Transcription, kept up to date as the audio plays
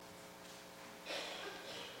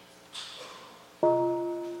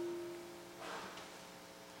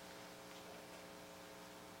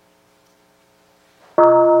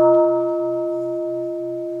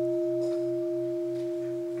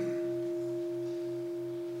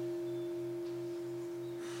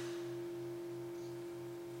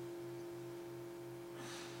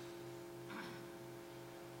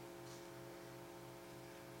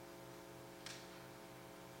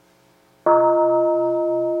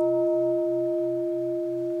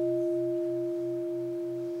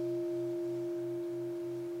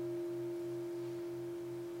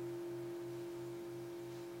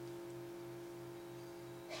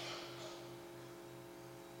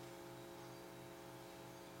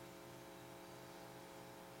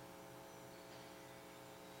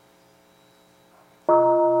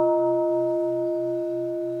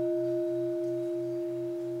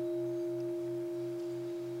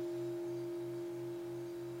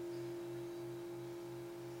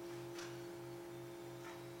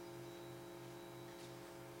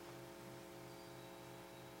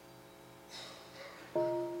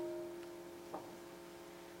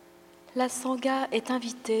La Sangha est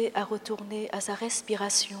invitée à retourner à sa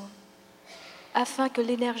respiration afin que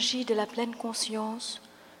l'énergie de la pleine conscience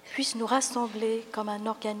puisse nous rassembler comme un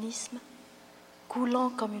organisme coulant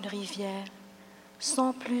comme une rivière,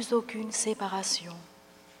 sans plus aucune séparation.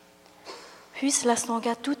 Puisse la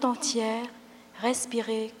Sangha tout entière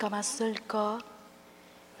respirer comme un seul corps,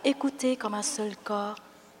 écouter comme un seul corps,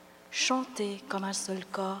 chanter comme un seul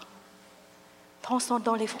corps,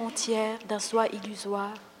 transcendant les frontières d'un soi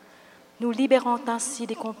illusoire, nous libérant ainsi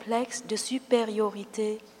des complexes de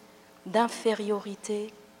supériorité,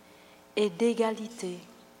 d'infériorité et d'égalité.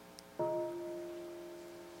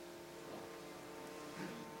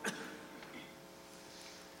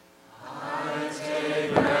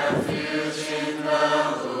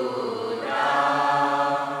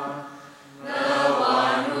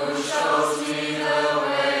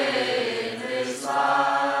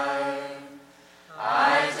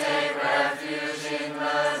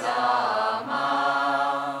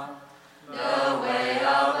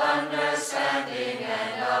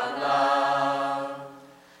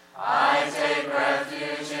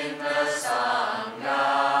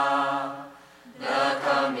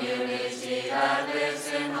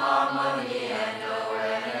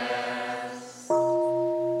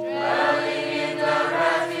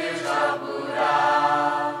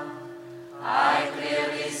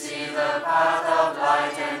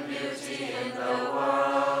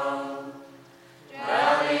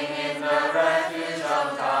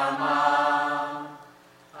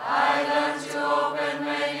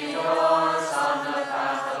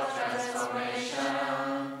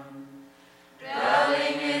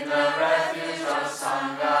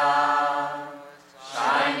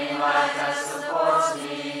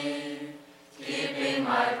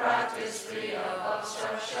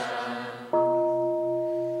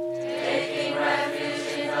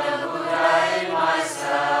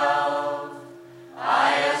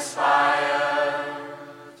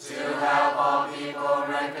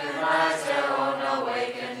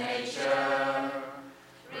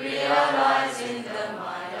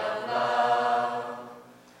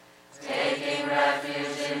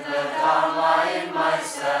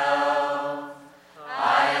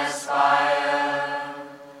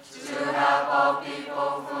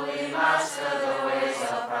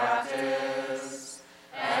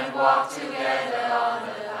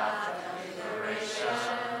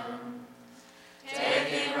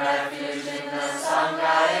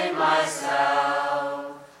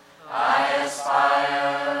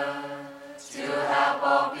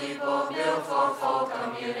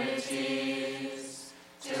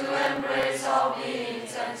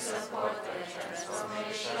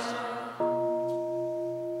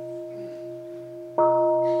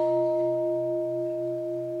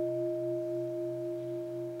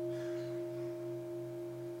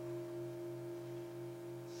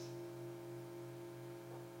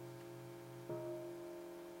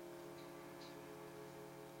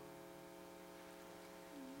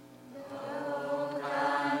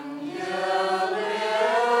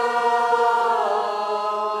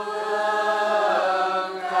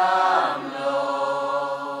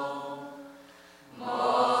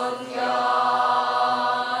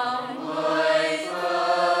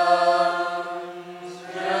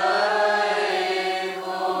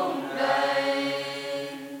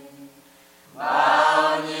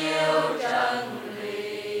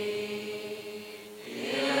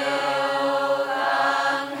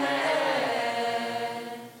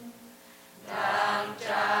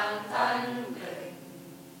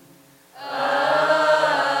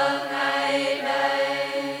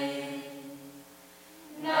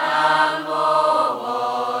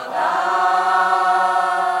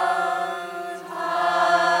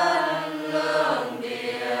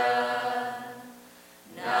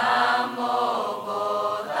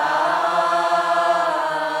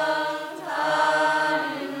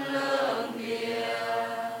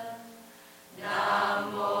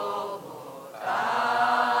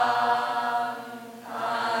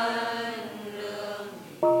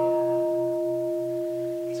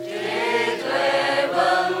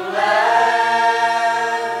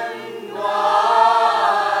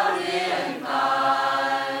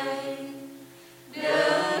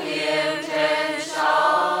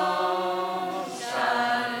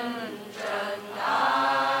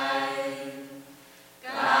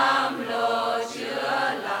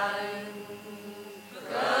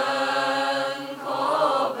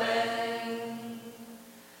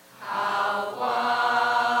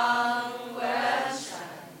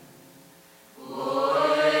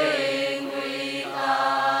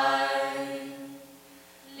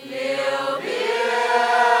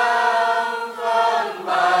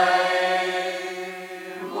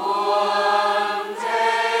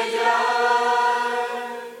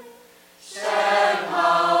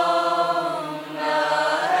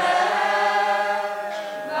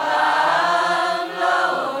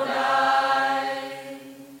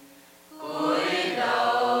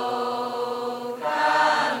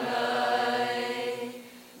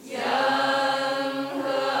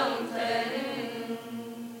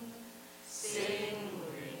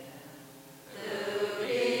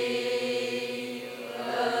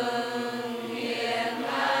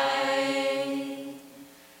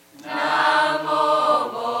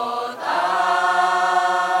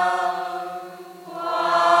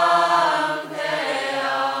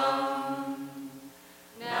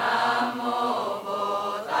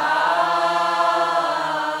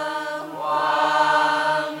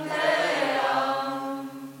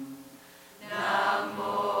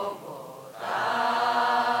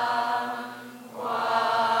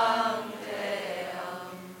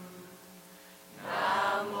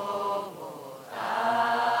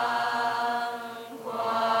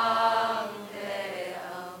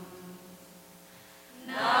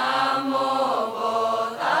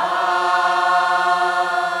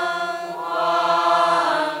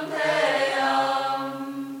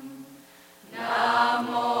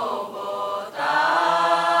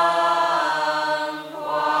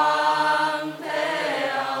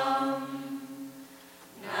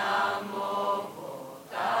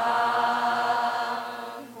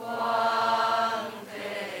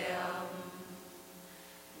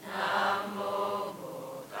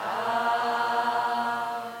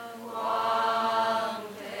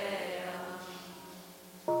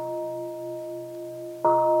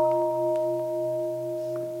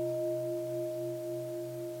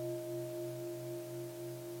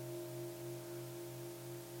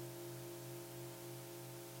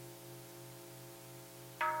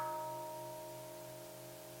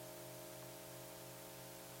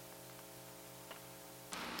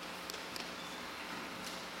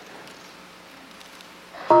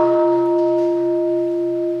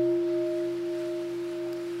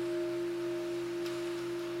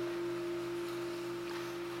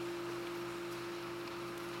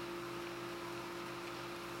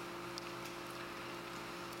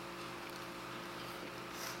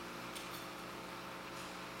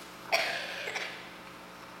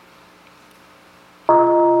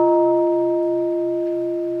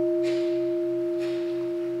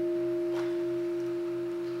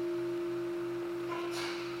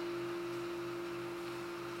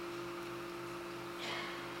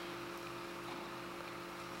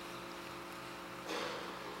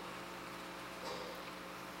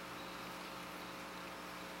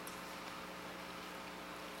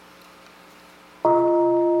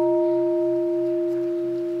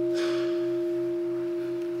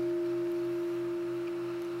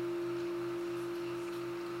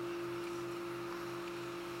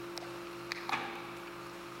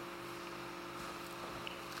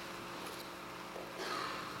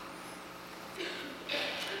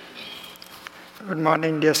 Good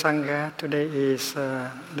morning, dear Sangha. Today is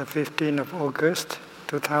the 15th of August,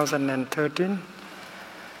 2013.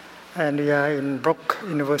 And we are in Brock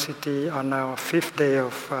University on our 5th day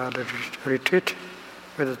of the retreat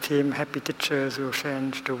with the theme Happy Teachers Will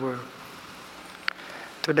Change the World.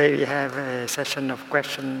 Today we have a session of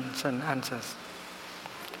questions and answers.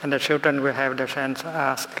 And the children will have the chance to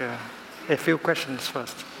ask a few questions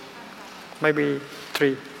first. Maybe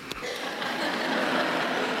 3.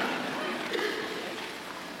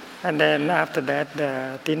 And then after that,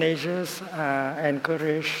 the teenagers are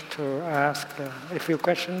encouraged to ask a few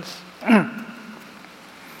questions. And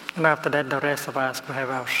after that, the rest of us will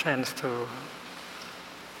have our chance to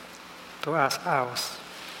ask ours.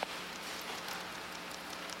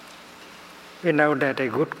 We know that a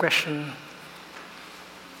good question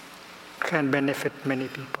can benefit many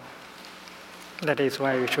people. That is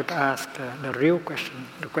why we should ask the real question,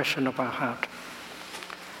 the question of our heart.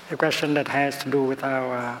 A question that has to do with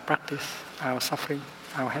our practice, our suffering,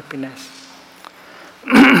 our happiness.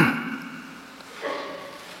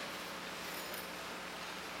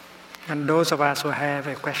 And those of us who have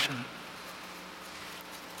a question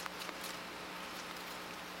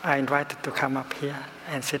are invited to come up here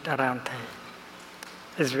and sit around Thầy.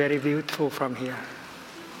 It's very beautiful from here.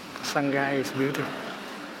 The Sangha is beautiful.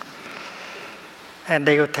 And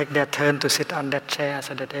they will take their turn to sit on that chair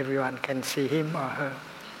so that everyone can see him or her.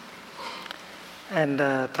 And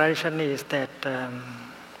the tradition is that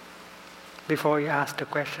before you ask the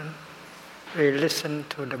question, we listen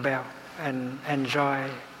to the bell and enjoy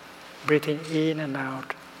breathing in and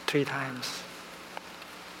out 3 times.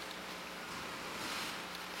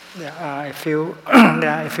 There are a few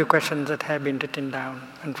questions that have been written down,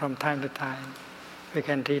 and from time to time we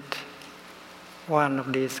can read one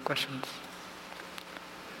of these questions.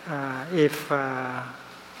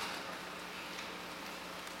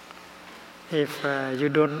 If you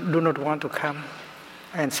do not want to come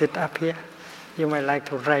and sit up here, you might like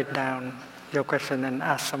to write down your question and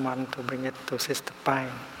ask someone to bring it to Sister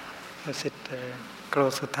Pine, who sit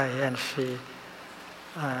close to Thầy, and she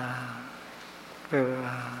will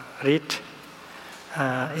read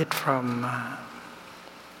it from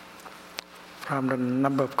the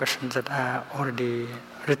number of questions that are already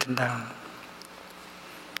written down.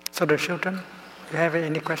 So the children, if you have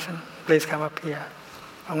any question, please come up here.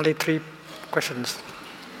 Only 3 questions.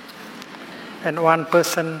 And one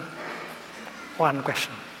person, 1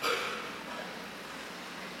 question.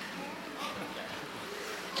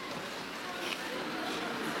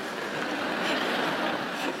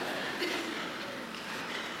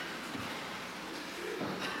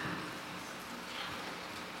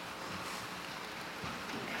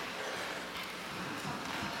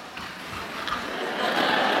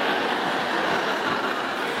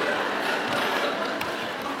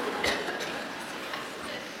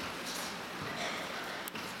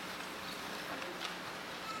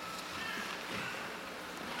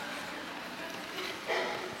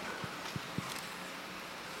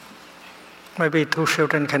 Maybe 2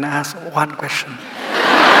 children can ask 1 question.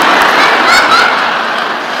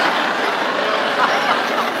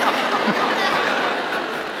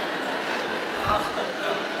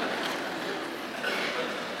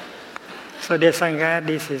 So dear Sangha,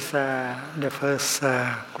 this is the first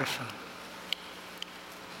question.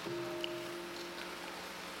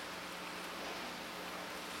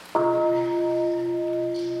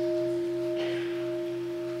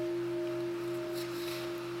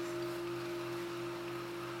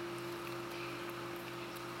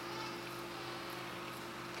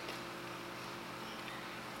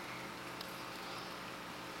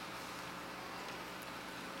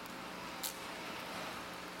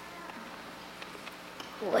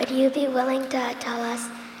 Would you be willing to tell us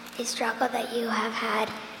a struggle that you have had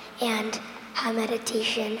and how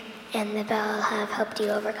meditation and the bell have helped you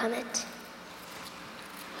overcome it?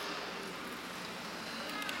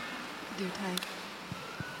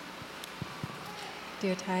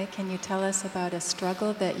 Dear Thầy, can you tell us about a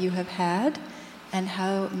struggle that you have had and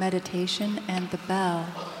how meditation and the bell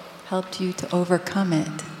helped you to overcome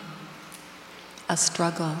it? A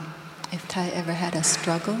struggle. If Thầy ever had a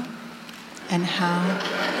struggle, and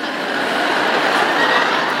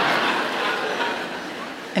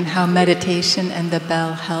how meditation and the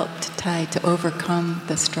bell helped Thầy to overcome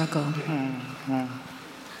the struggle.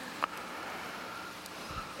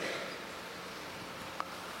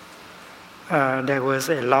 There was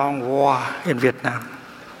a long war in Vietnam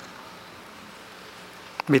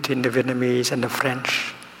between the Vietnamese and the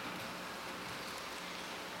French.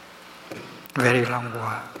 Very long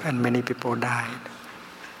war, and many people died.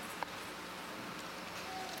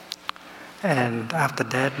 And after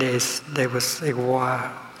that, there was a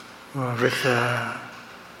war with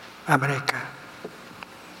America.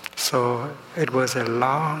 So it was a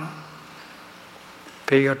long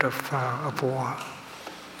period of war.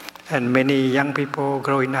 And many young people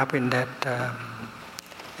growing up in that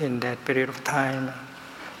period of time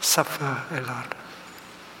suffer a lot.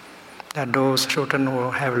 That those children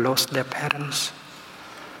who have lost their parents,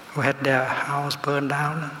 who had their house burned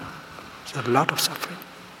down, there's a lot of suffering.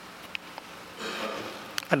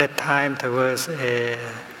 At that time, there was a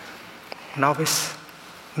novice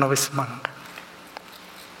monk.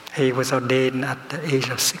 He was ordained at the age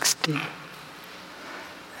of 16.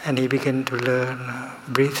 And he began to learn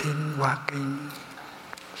breathing, walking.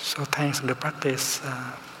 So thanks to the practice,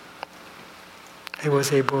 he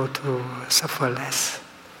was able to suffer less.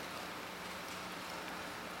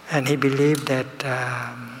 And he believed that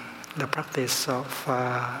the practice of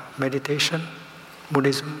meditation,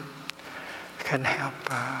 Buddhism, can help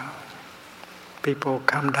people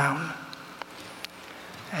calm down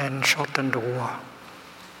and shorten the war.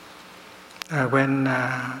 When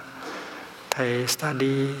they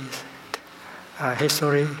studied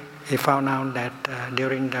history, he found out that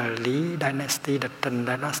during the Li dynasty, the Tang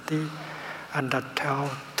dynasty, and the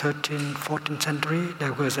 12th, 13th, 14th century,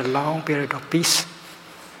 there was a long period of peace.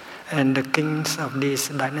 And the kings of these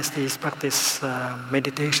dynasties practiced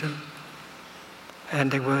meditation.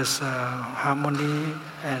 And there was harmony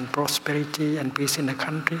and prosperity and peace in the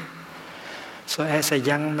country. So as a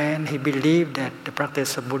young man, he believed that the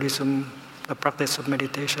practice of Buddhism, the practice of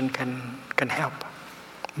meditation can help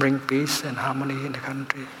bring peace and harmony in the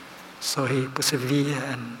country. So he persevered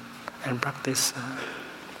and practiced.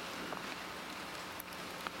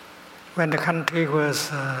 When the country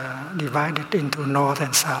was divided into North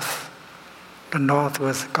and South, the North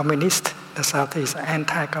was communist, the South is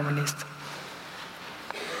anti-communist.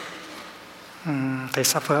 They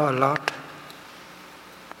suffer a lot.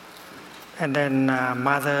 And then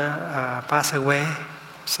mother passed away,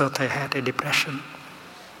 so they had a depression.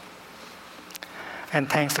 And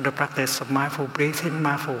thanks to the practice of mindful breathing,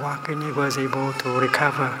 mindful walking, he was able to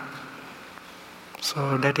recover.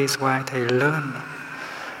 So that is why they learned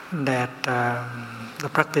that the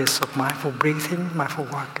practice of mindful breathing, mindful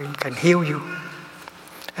walking can heal you.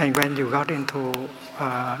 And when you got into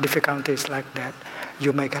difficulties like that,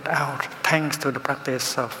 you may get out thanks to the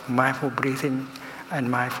practice of mindful breathing and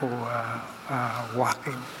mindful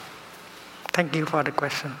walking. Thank you for the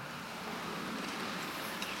question.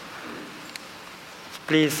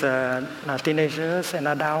 Please, teenagers and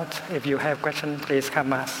adults, if you have questions, please come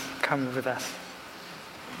with us.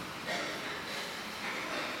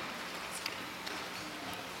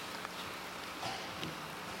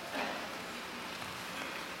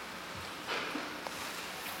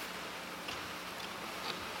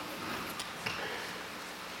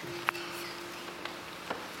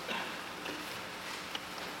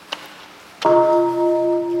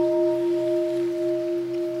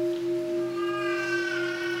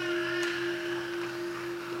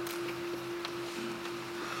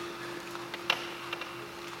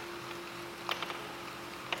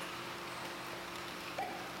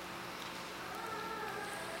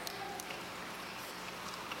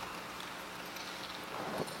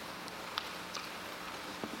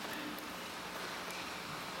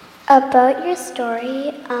 About your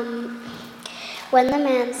story, when the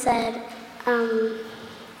man said,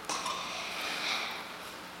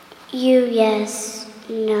 you, yes,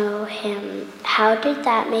 know him, how did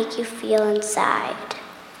that make you feel inside?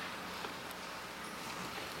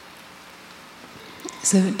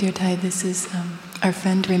 So, dear Thai, this is, our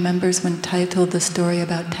friend remembers when Thai told the story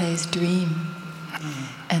about Thai's dream.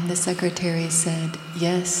 And the secretary said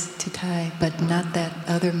yes to Thai, but not that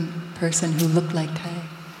other person who looked like Thai.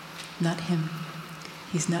 Not him.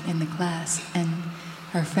 He's not in the class. And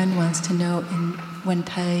our friend wants to know, when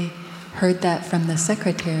Thai heard that from the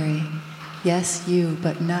secretary, yes, you,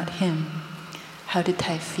 but not him, how did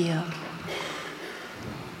Thai feel?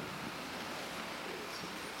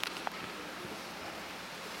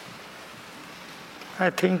 I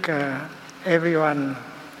think everyone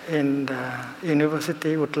in the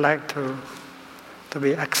university would like to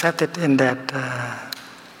be accepted in that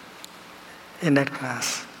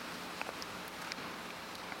class.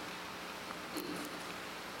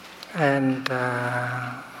 And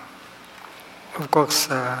of course,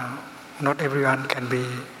 not everyone could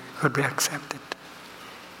be accepted.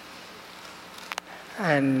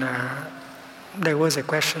 And there was a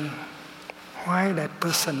question: why that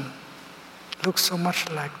person looks so much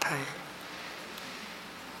like Thai?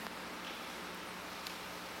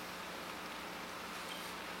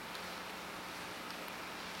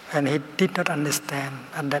 And he did not understand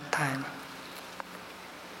at that time.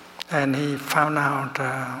 And he found out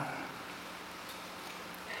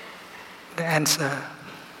the answer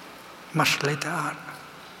much later on.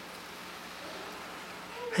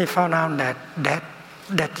 He found out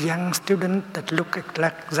that young student that looked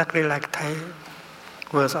exactly like Thầy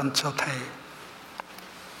was also Thầy.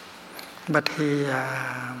 But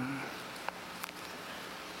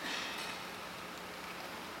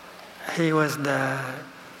he was the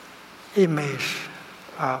image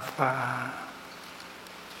of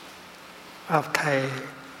Thầy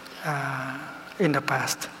in the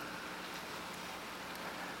past.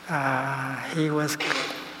 He was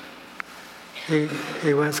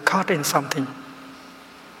caught in something.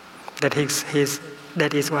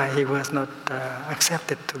 That is why he was not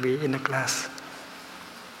accepted to be in the class.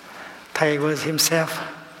 Thầy was himself,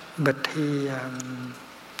 but he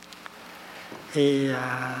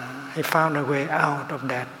found a way out of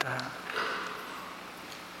that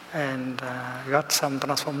and got some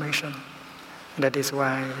transformation. That is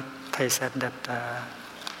why Thầy said that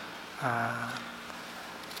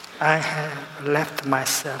I have left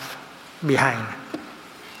myself behind.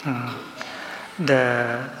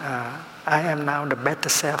 I am now the better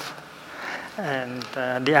self, and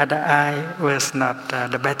the other I was not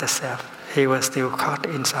the better self. He was still caught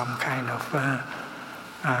in some kind of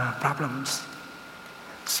problems.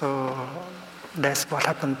 So that's what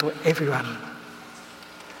happened to everyone.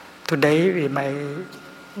 Today we may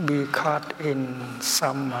be caught in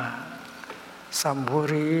some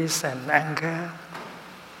worries and anger.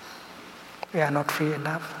 We are not free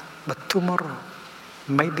enough. But tomorrow,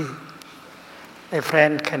 maybe a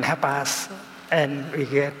friend can help us, and we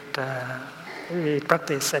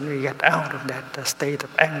practice and we get out of that state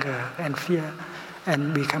of anger and fear,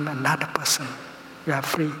 and become another person. We are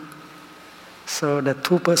free. So the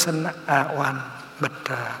two persons are one, but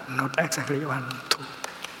not exactly one, two.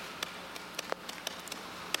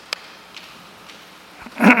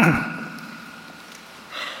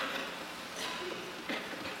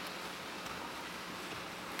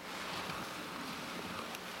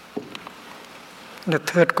 The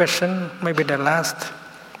third question, maybe the last.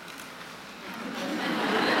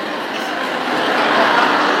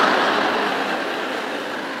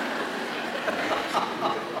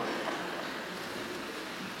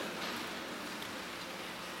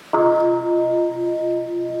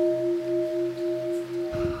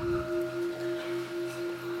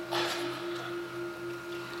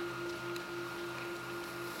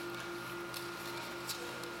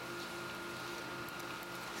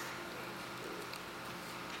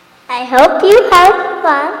 I hope you have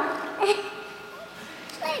fun.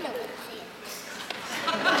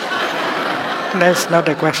 That's not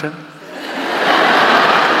a question.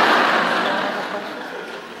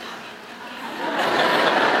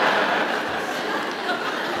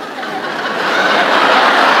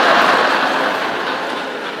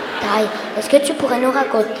 Thầy, est-ce que tu pourrais nous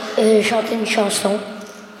chanter une chanson?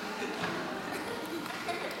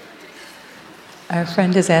 Our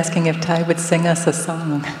friend is asking if Thầy would sing us a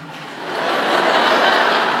song.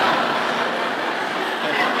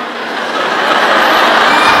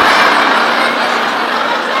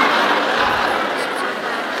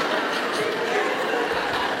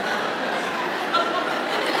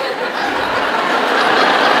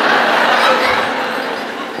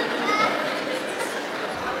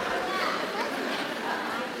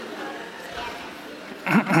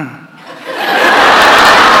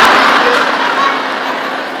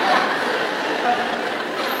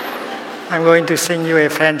 I'm going to sing you a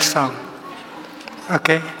French song.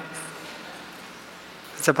 Okay?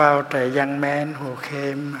 It's about a young man who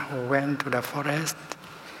went to the forest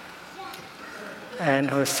and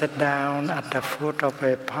who sat down at the foot of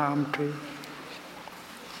a palm tree.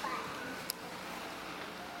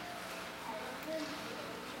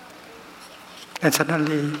 And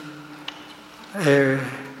suddenly a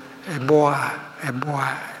boa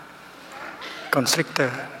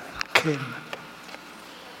constrictor came.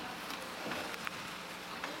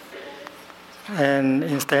 And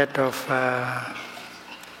instead of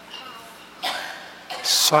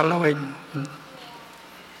swallowing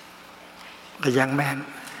the young man,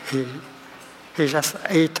 he just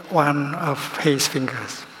ate one of his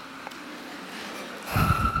fingers.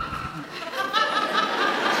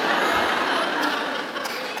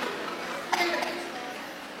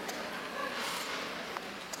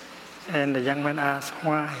 And the young man asked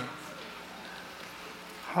why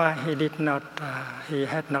he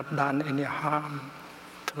had not done any harm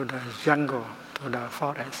to the jungle, to the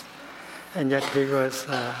forest. And yet he was,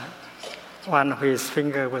 one of his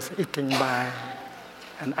fingers was eaten by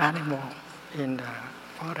an animal in the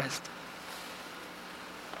forest.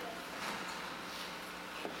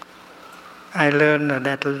 I learned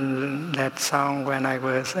that song when I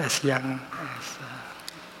was as young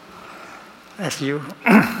as you.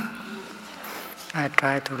 I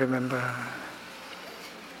try to remember.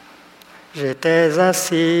 J'étais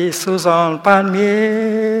assis sous un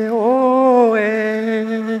palmier,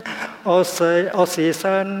 aussi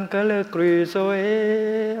seul que le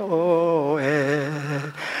crusoe,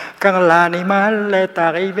 quand l'animal est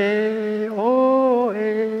arrivé,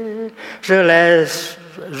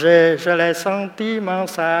 je l'ai senti m'en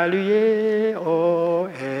saluer,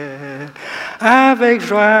 avec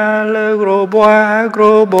joie le gros bois,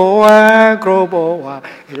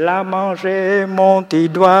 il a mangé mon petit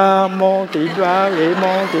doigt, et mon petit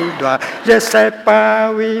doigt. Je sais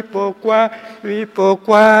pas, oui pourquoi, il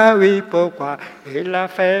a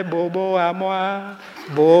fait bobo à moi.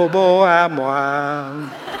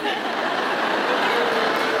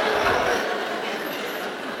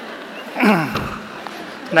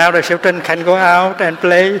 Now the children can go out and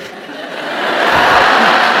play.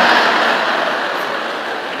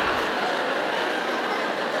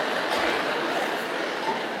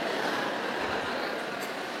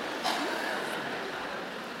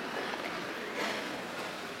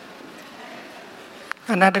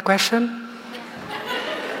 Another question?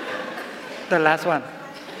 The last one.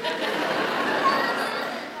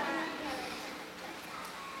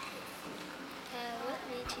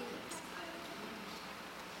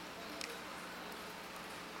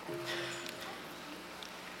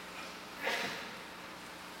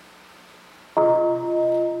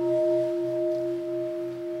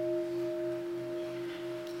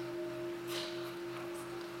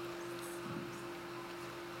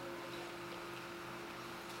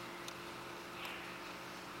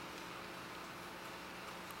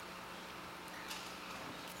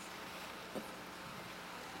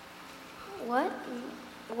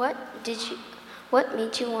 What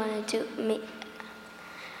made you want to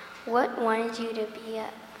what wanted you to be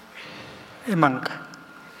a monk.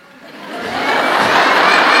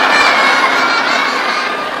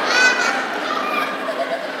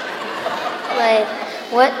 Like,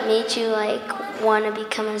 what made you want to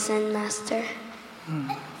become a Zen master?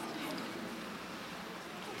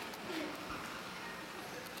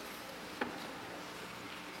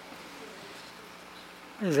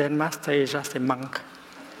 A Zen master is just a monk.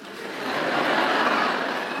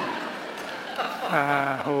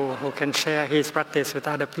 Who can share his practice with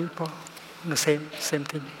other people. The same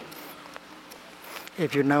thing.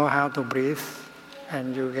 If you know how to breathe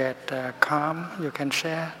and you get calm, you can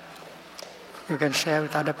share. You can share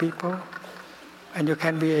with other people, and you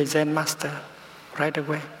can be a Zen master right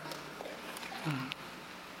away.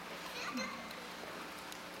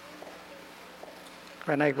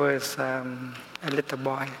 When I was a little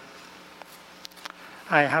boy,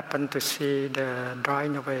 I happened to see the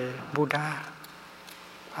drawing of a Buddha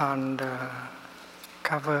on the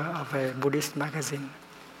cover of a Buddhist magazine.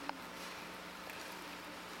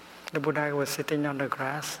 The Buddha was sitting on the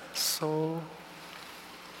grass, so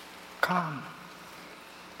calm,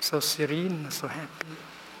 so serene, so happy.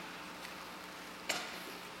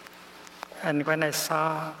 And when I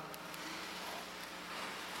saw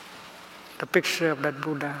the picture of that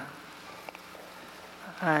Buddha,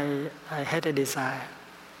 I had a desire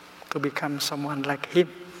to become someone like him,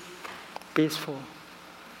 peaceful,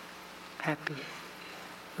 happy,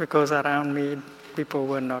 because around me people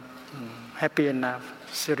were not happy enough,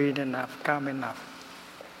 serene enough, calm enough.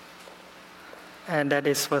 And that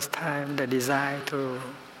is first time the desire to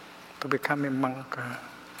become a monk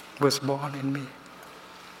was born in me.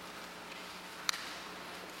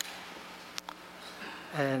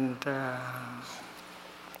 And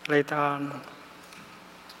later on,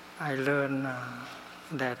 I learned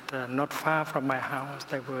that not far from my house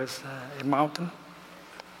there was a mountain.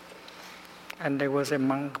 And there was a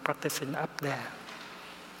monk practicing up there,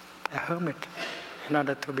 a hermit, in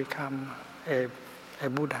order to become a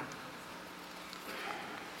Buddha.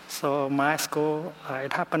 So my school,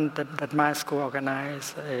 it happened that my school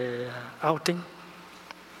organized a outing,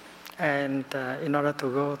 and in order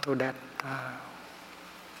to go to that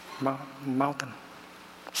mountain,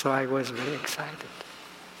 so I was very excited.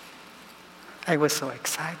 I was so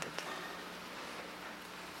excited.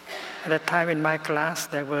 At that time in my class,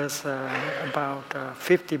 there was about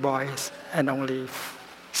 50 boys and only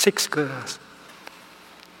 6 girls.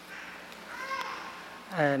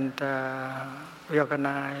 And we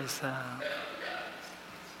organized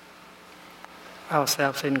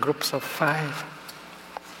ourselves in groups of 5.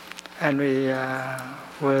 And we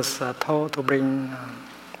was told to bring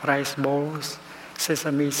rice bowls,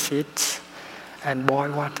 sesame seeds, and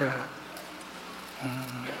boil water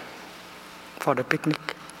for the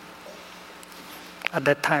picnic. At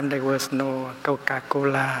that time, there was no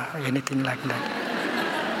Coca-Cola or anything like that.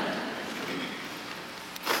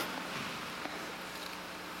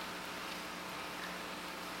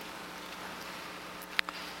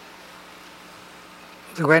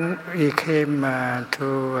 When we came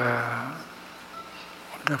to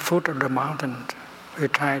the foot of the mountain, we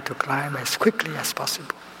tried to climb as quickly as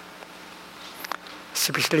possible.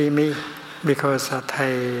 Especially me, because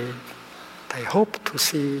I hoped to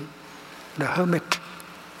see the hermit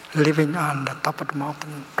living on the top of the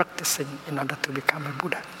mountain, practicing in order to become a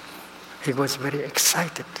Buddha. He was very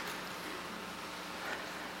excited.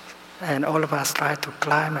 And all of us tried to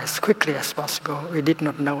climb as quickly as possible. We did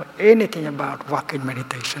not know anything about walking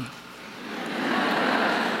meditation.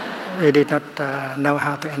 We did not know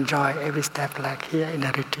how to enjoy every step like here in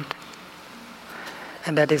a retreat.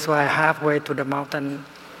 And that is why halfway to the mountain,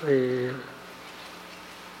 we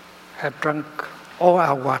had drunk all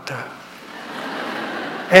our water.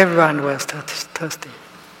 Everyone was thirsty.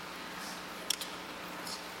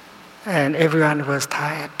 And everyone was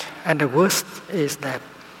tired. And the worst is that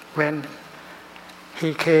when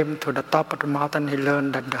he came to the top of the mountain, he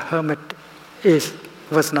learned that the hermit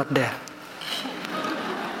was not there.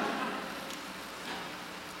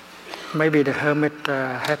 Maybe the hermit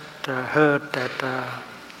had heard that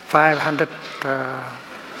 500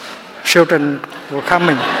 children were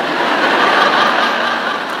coming.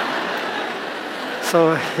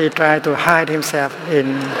 So he tried to hide himself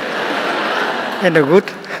in the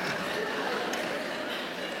wood.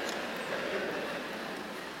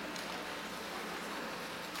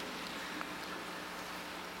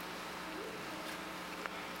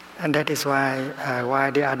 And that is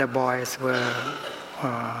why the other boys were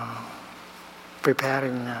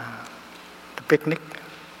preparing the picnic.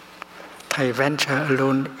 They ventured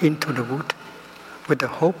alone into the wood with the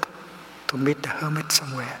hope to meet the hermit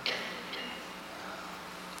somewhere.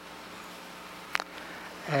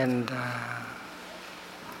 And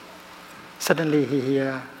suddenly he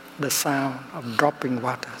heard the sound of dropping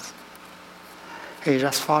waters. He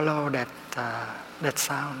just followed that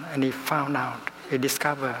sound, and he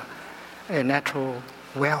discovered a natural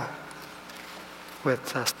well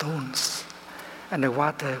with stones, and the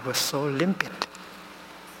water was so limpid,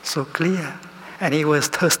 so clear, and he was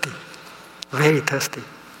thirsty, very thirsty.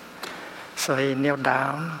 So he knelt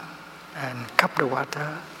down and cupped the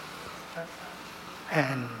water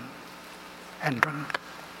and drank.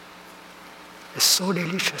 It's so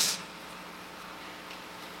delicious.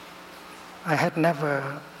 I had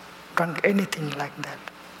never drunk anything like that.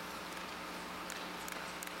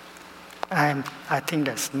 I think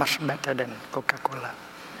that's much better than Coca-Cola.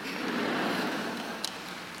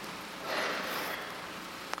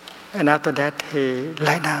 And after that, he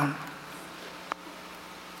lay down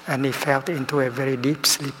and he fell into a very deep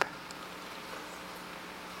sleep.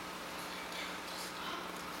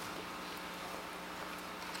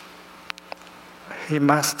 He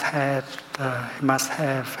must have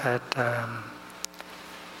had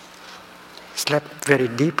slept very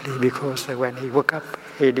deeply, because when he woke up,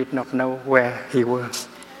 he did not know where he was.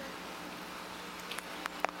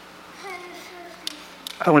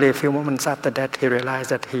 Only a few moments after that, he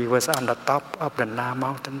realized that he was on the top of the Na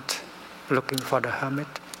mountain looking for the hermit.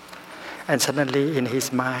 And suddenly in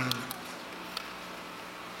his mind,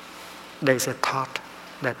 there is a thought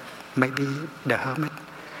that maybe the hermit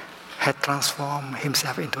had transformed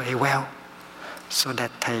himself into a well, so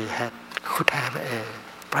that he could have a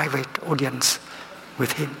private audience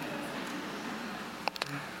with him.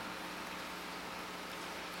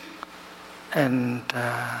 And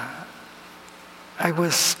I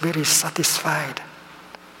was very satisfied,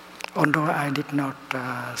 although I did not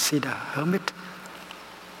see the hermit,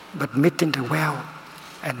 but meeting the well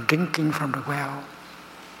and drinking from the well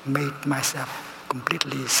made myself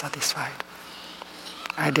completely satisfied.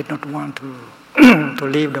 I did not want to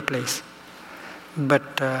leave the place,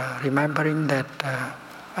 but remembering that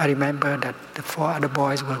I remember that the 4 other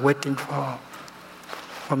boys were waiting for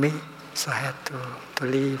me, so I had to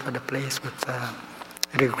leave the place with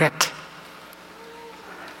regret.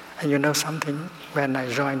 And you know something, when I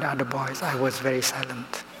joined the other boys, I was very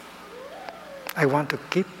silent. I want to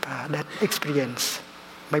keep that experience.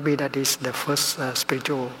 Maybe that is the first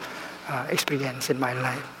spiritual experience in my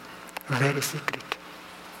life, very secret.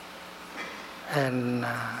 And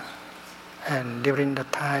during the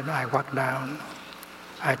time I walked down,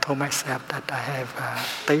 I told myself that I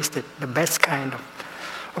have tasted the best kind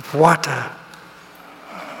of water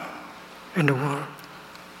in the world.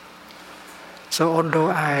 So although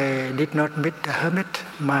I did not meet the hermit,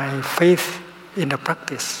 my faith in the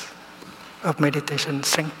practice of meditation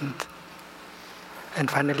strengthened. And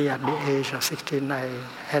finally, at the age of 16, I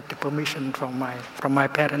had the permission from my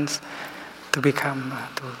parents to become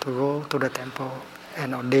to go to the temple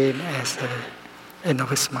and ordain as a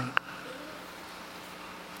novice monk.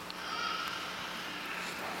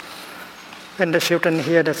 When the children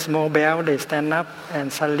hear the small bell, they stand up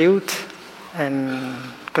and salute and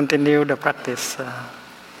continue the practice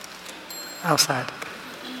outside.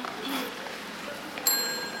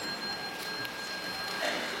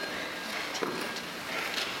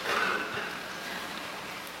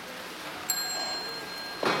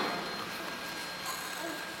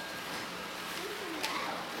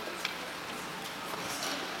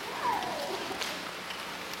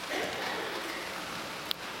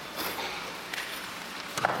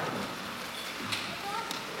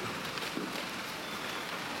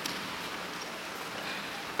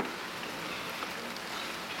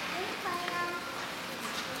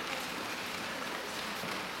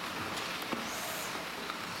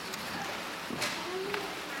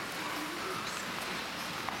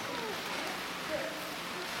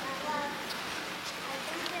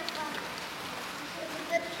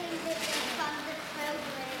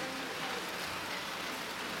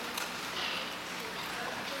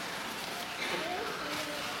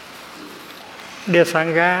 Dear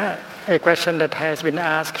Sangha, a question that has been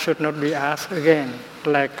asked should not be asked again.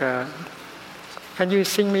 Like, can you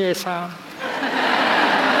sing me a song?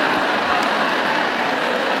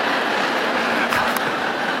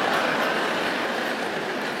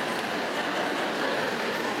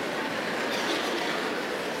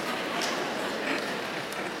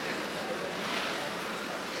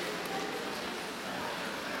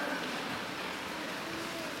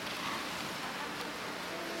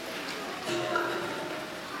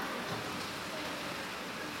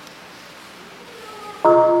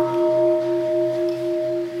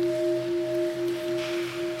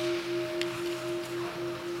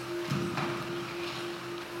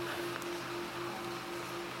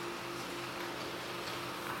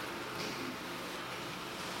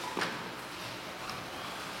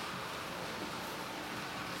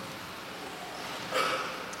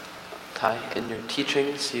 Thai, in your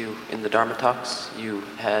teachings, in the Dharma talks, you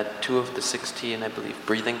had 2 of the 16, I believe,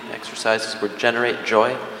 breathing exercises were generate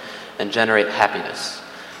joy and generate happiness.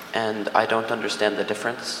 And I don't understand the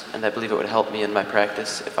difference, and I believe it would help me in my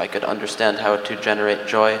practice if I could understand how to generate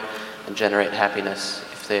joy and generate happiness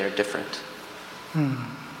if they are different.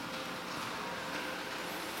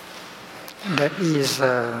 That is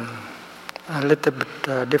a little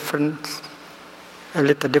bit different. A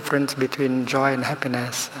little difference between joy and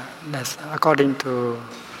happiness. That's according to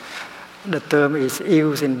the term is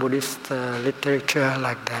used in Buddhist literature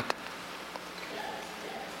like that.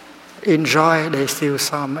 In joy, there is still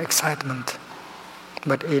some excitement,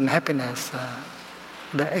 but in happiness,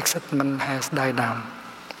 the excitement has died down.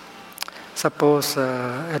 Suppose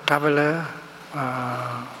a traveler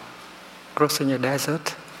crossing a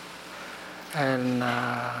desert and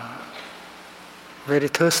very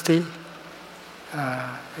thirsty.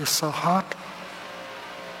 It's so hot,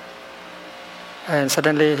 and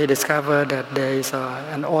suddenly he discovered that there is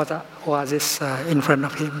an oasis in front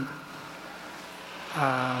of him,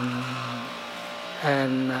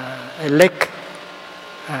 and a lake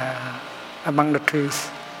among the trees.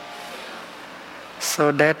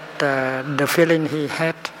 So that the feeling he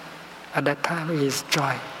had at that time is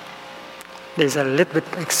joy. There's a little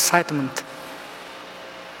bit excitement,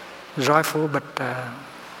 joyful but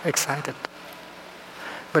excited.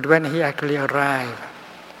 But when he actually arrived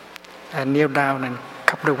and kneel down and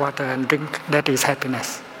cup the water and drink, that is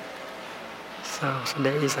happiness. So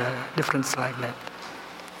there is a difference like that.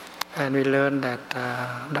 And we learn that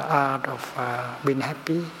the art of being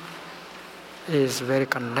happy is very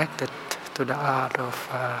connected to the art of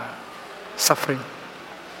suffering.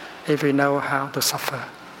 If we know how to suffer,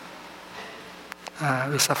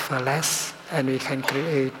 we suffer less and we can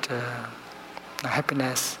create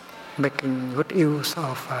happiness, making good use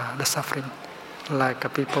of the suffering,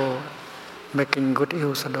 like people making good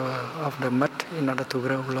use of the mud in order to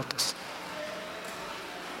grow lotus.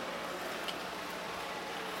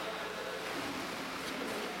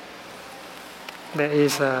 There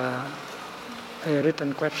is a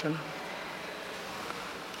written question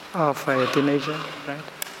of a teenager, right?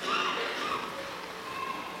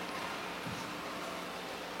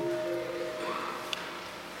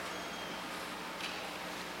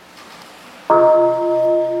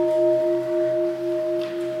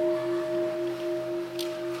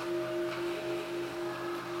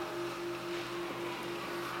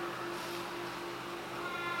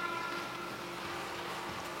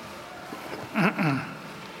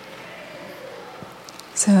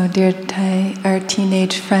 So, dear Thai, our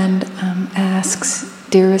teenage friend asks,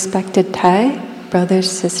 dear respected Thai, brothers,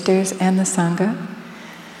 sisters, and the Sangha,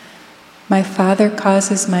 my father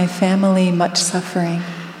causes my family much suffering,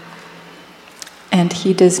 and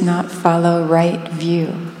he does not follow right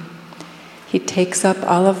view. He takes up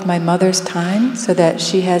all of my mother's time so that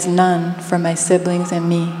she has none for my siblings and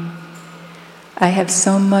me. I have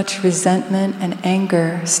so much resentment and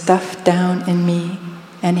anger stuffed down in me,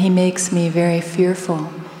 and he makes me very fearful.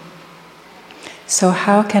 So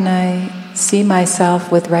how can I see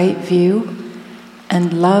myself with right view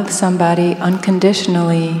and love somebody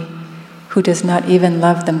unconditionally who does not even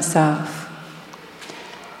love themselves?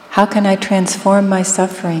 How can I transform my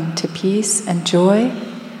suffering to peace and joy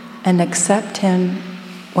and accept him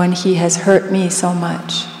when he has hurt me so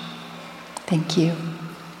much? Thank you.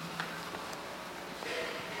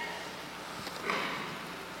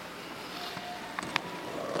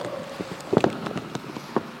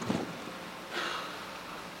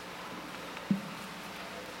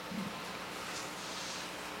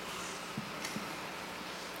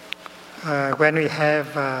 When we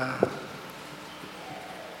have a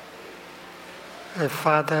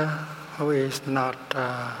father who is not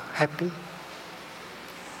happy,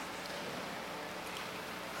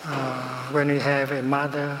 when we have a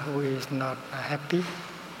mother who is not happy,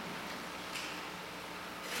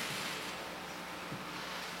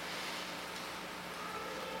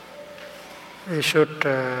 we should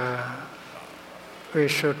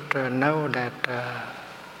know that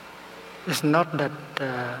it's not that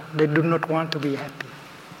they do not want to be happy.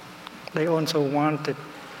 They also want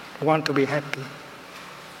to be happy.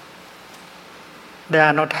 They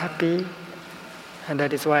are not happy, and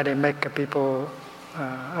that is why they make people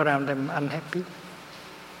around them unhappy.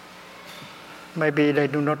 Maybe they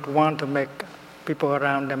do not want to make people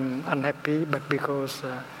around them unhappy, but because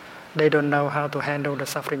they don't know how to handle the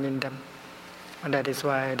suffering in them. And that is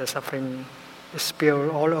why the suffering is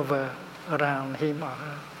spilled all over around him or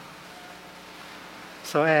her.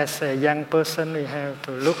 So as a young person, we have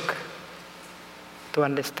to look to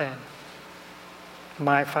understand.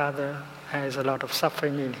 My father has a lot of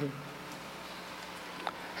suffering in him.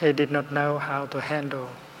 He did not know how to handle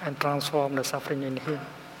and transform the suffering in him.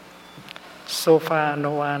 So far,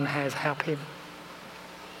 no one has helped him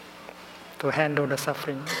to handle the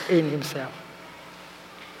suffering in himself,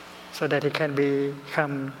 so that he can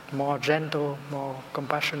become more gentle, more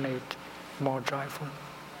compassionate, more joyful.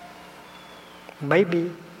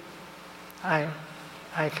 Maybe I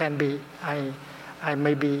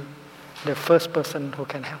may be the first person who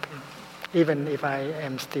can help him, even if I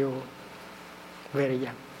am still very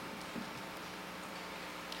young.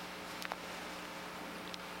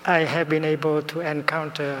 I have been able to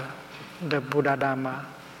encounter the Buddha Dharma,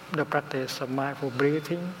 the practice of mindful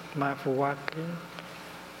breathing, mindful walking.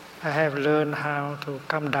 I have learned how to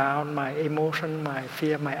calm down my emotion, my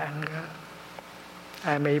fear, my anger.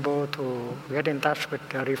 I'm able to get in touch with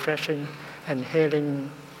the refreshing and healing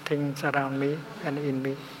things around me and in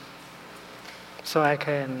me. So I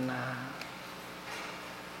can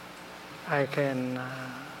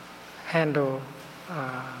handle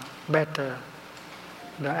better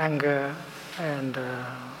the anger and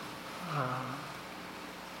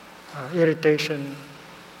irritation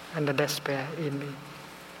and the despair in me.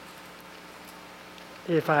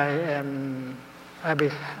 If I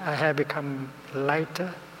have become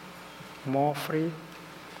lighter, more free,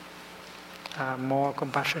 more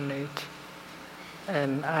compassionate,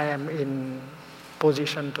 and I am in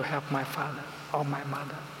position to help my father or my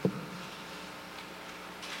mother.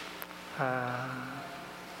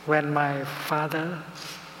 When my father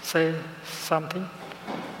says something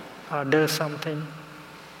or does something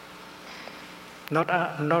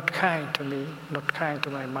not kind to me, not kind to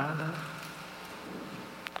my mother,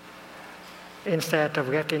 instead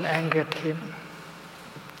of getting angry at him,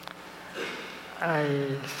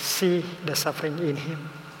 I see the suffering in him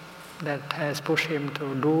that has pushed him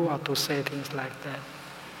to do or to say things like that.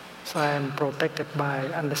 So I am protected by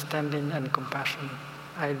understanding and compassion.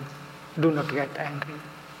 I do not get angry.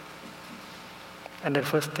 And the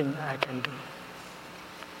first thing I can do.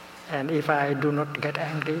 And if I do not get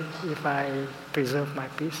angry, if I preserve my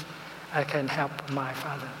peace, I can help my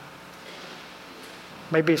father.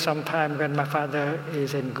 Maybe sometime when my father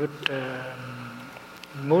is in good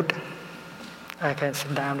mood, I can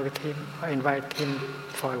sit down with him or invite him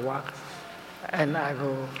for a walk, and I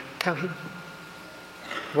will tell him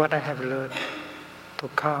what I have learned to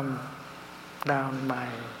calm down my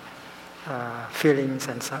feelings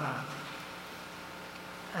and so on.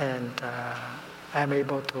 And I'm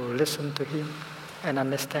able to listen to him and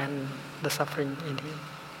understand the suffering in him.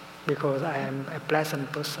 because I am a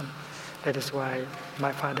pleasant person. That is why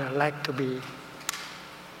my father liked to be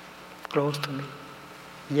close to me.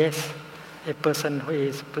 Yes, a person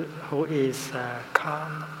who is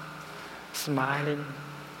calm, smiling,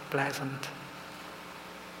 pleasant.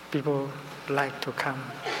 People like to come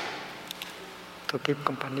to keep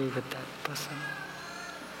company with that person.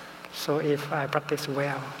 So if I practice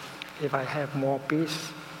well, if I have more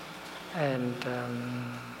peace and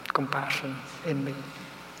compassion in me,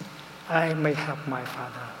 I may help my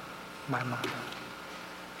father, my mother.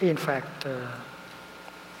 In fact,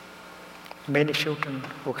 many children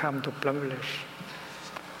who come to Plum Village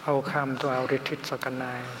or come to our retreats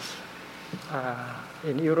organized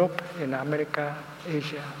in Europe, in America,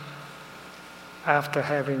 Asia, after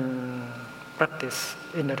having practiced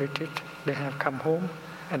in the retreat, they have come home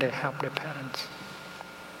and they help their parents.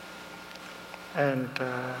 And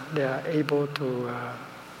they are able to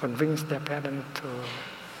convince their parents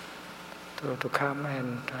to come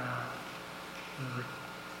and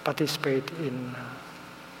participate in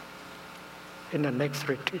the next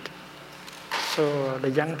retreat. So the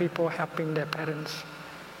young people helping their parents,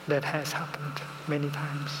 that has happened many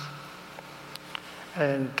times.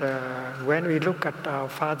 And when we look at our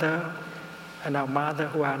father and our mother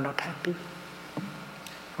who are not happy,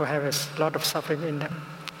 who have a lot of suffering in them,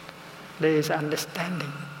 there is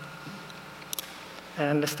understanding. And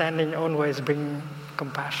understanding always brings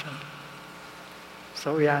compassion.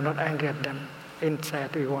 So we are not angry at them.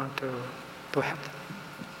 Instead, we want to help them.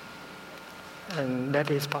 And that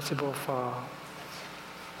is possible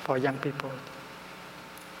for young people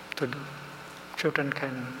to do. Children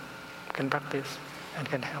can practice and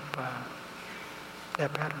can help their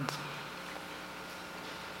parents.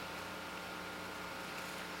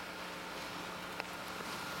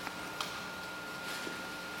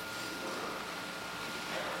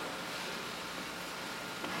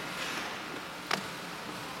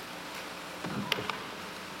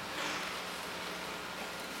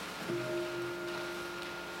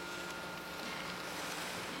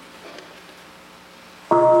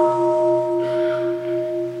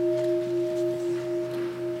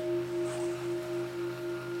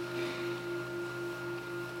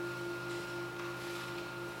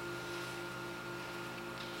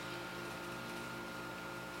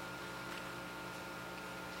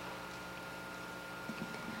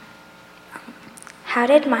 How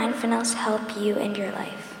did mindfulness help you in your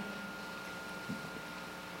life?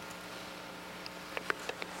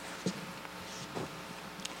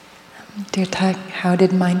 Dear Tak, how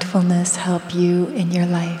did mindfulness help you in your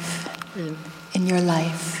life? In your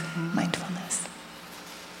life, mindfulness.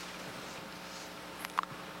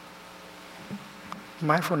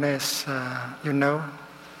 Mindfulness,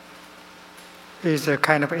 is a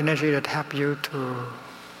kind of energy that helps you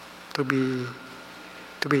to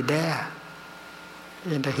be there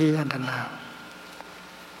in the here and the now.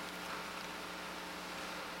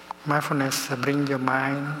 Mindfulness brings your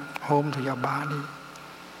mind home to your body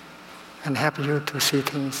and help you to see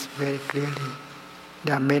things very clearly.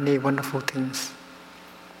 There are many wonderful things,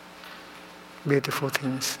 beautiful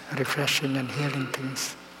things, refreshing and healing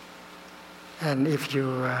things. And if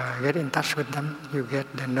you get in touch with them, you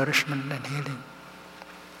get the nourishment and healing.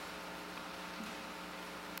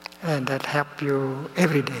 And that helps you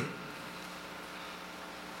every day.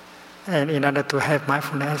 And in order to have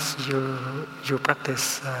mindfulness, you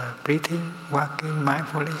practice breathing, walking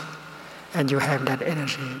mindfully, and you have that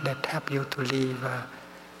energy that helps you to live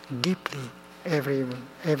deeply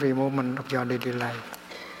every moment of your daily life.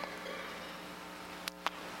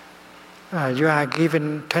 You are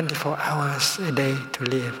given 24 hours a day to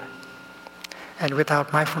live. And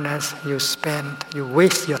without mindfulness, you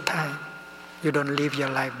waste your time. You don't live your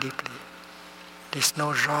life deeply. There's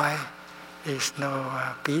no joy, there's no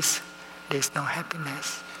peace, there's no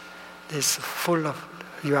happiness.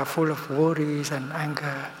 You are full of worries and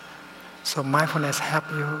anger. So mindfulness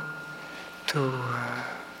helps you to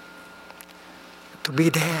be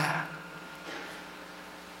there,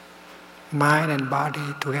 mind and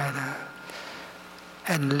body together,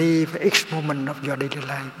 and live each moment of your daily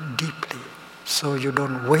life deeply, so you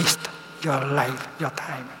don't waste your life, your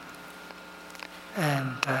time.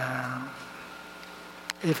 And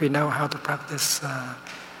if we know how to practice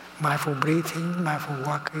mindful breathing, mindful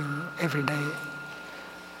walking every day,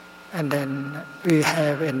 and then we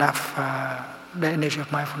have enough the energy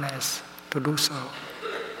of mindfulness to do so,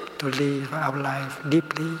 to live our life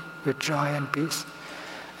deeply with joy and peace,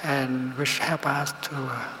 and which help us to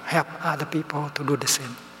help other people to do the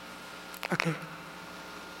same. Okay.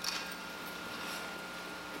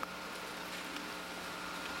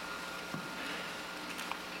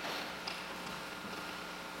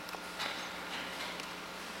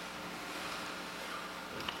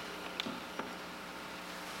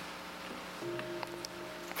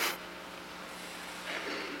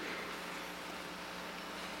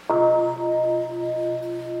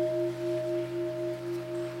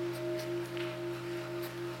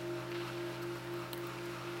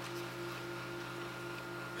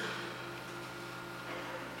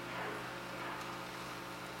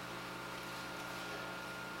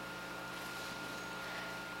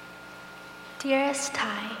 Dearest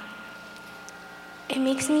Thai, it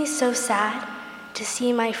makes me so sad to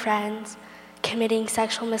see my friends committing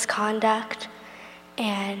sexual misconduct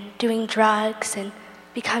and doing drugs and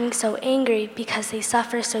becoming so angry because they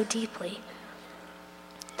suffer so deeply.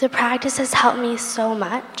 The practice has helped me so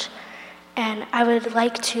much, and I would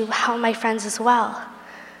like to help my friends as well.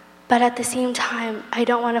 But at the same time, I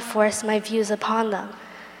don't want to force my views upon them,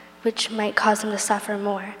 which might cause them to suffer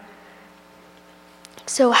more.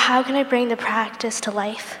 So how can I bring the practice to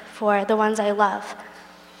life for the ones I love?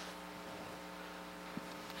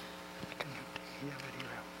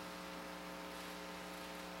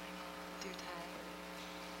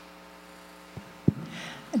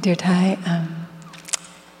 Dear Thai,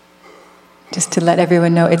 just to let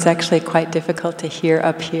everyone know, it's actually quite difficult to hear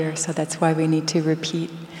up here, so that's why we need to repeat.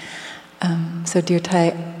 So dear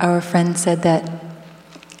Thai, our friend said that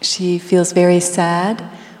she feels very sad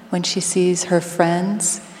when she sees her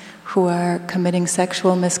friends who are committing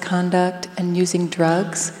sexual misconduct and using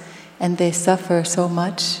drugs, and they suffer so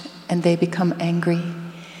much and they become angry.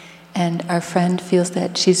 And our friend feels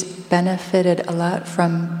that she's benefited a lot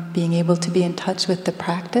from being able to be in touch with the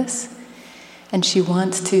practice, and she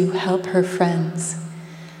wants to help her friends,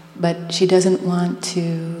 but she doesn't want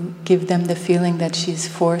to give them the feeling that she's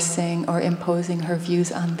forcing or imposing her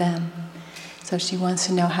views on them. So she wants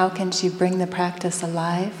to know how can she bring the practice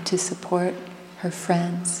alive to support her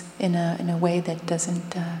friends in a way that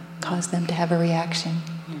doesn't cause them to have a reaction.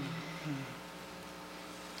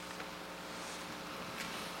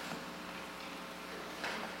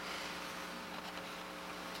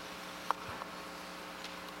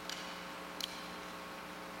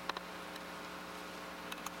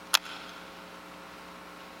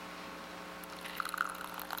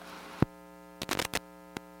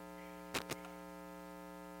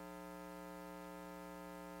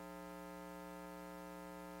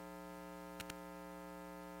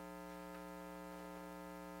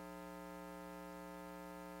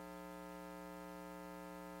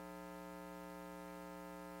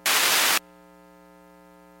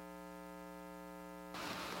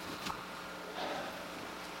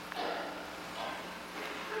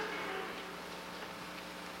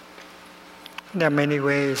 There are many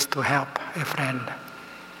ways to help a friend.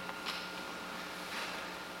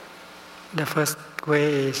 The first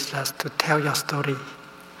way is just to tell your story.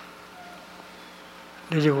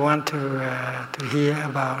 Do you want to hear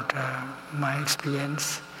about my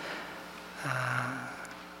experience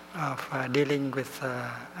of dealing with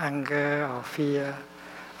anger or fear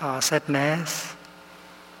or sadness?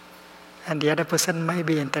 And the other person might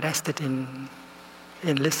be interested in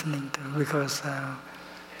listening to, because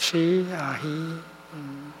she or he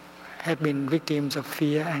have been victims of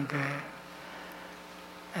fear, anger,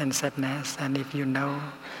 and sadness. And if you know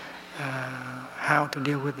how to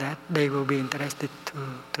deal with that, they will be interested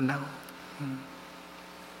to know.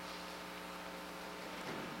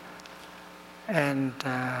 And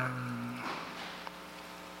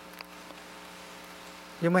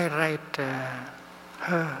you may write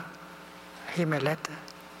him a letter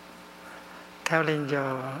telling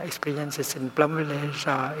your experiences in Plum Village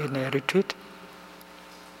or in a retreat.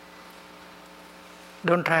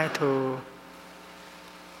 Don't try to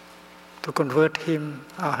convert him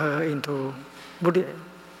or her into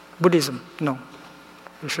Buddhism. No,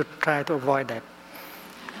 you should try to avoid that.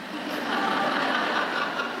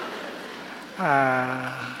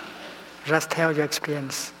 Just tell your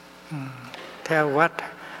experience. Tell what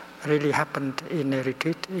really happened in a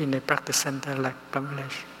retreat, in a practice center like Plum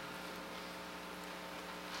Village.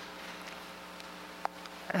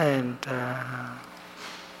 And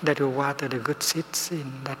that will water the good seeds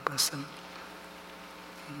in that person.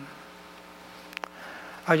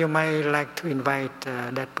 Or you might like to invite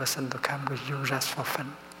that person to come with you just for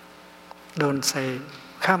fun. Don't say,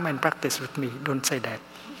 come and practice with me. Don't say that.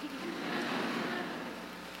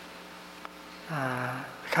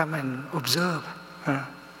 Come and observe.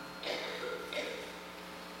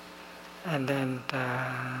 And then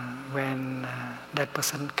when that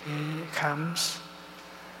person comes,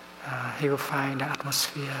 he will find the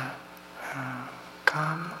atmosphere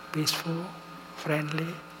calm, peaceful,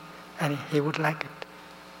 friendly, and he would like it.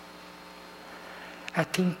 I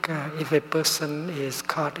think if a person is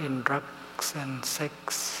caught in drugs and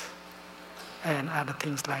sex and other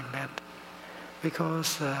things like that,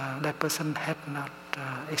 because that person had not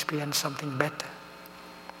experienced something better.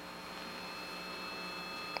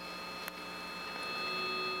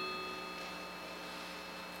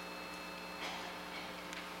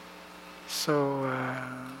 So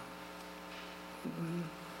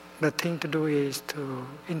the thing to do is to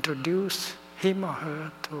introduce him or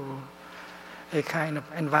her to a kind of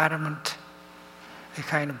environment a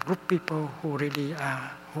kind of group people who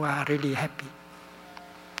are really happy,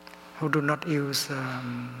 who do not use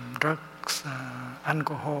drugs,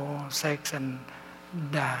 alcohol, sex, and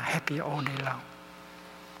they are happy all day long.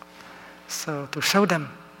 So to show them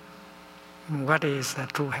what is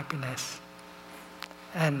true happiness,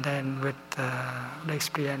 and then with the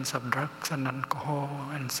experience of drugs and alcohol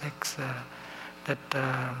and sex, that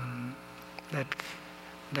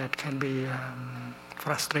can be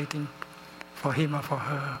frustrating for him or for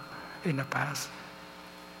her in the past,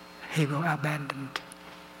 he will abandon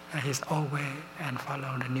his old way and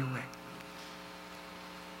follow the new way.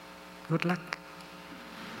 Good luck.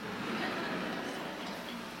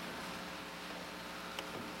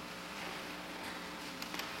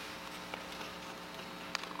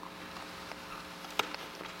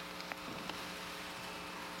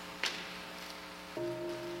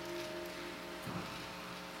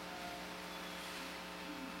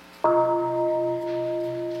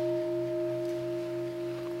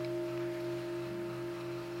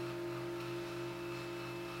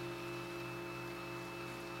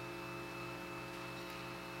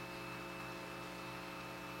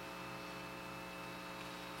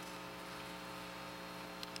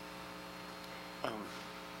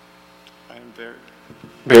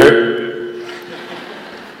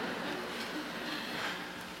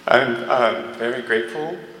 I'm very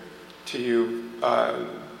grateful to you. I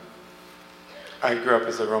grew up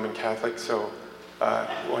as a Roman Catholic, so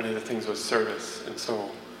one of the things was service. And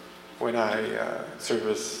so when I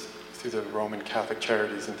service through the Roman Catholic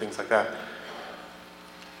charities and things like that,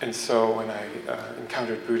 and so when I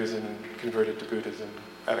encountered Buddhism and converted to Buddhism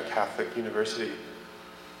at a Catholic university,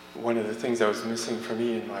 one of the things that was missing for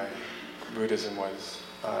me in my Buddhism was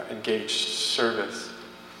engaged service.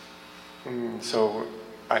 So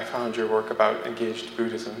I found your work about engaged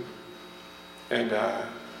Buddhism, and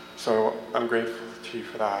so I'm grateful to you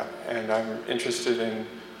for that. And I'm interested in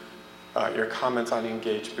your comments on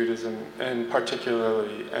engaged Buddhism, and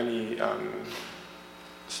particularly any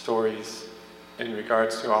stories in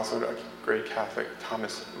regards to also a great Catholic,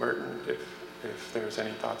 Thomas Merton, if there's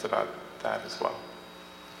any thoughts about that as well.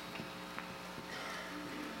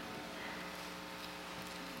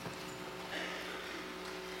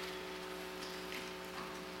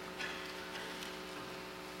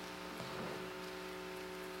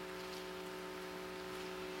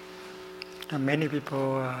 Many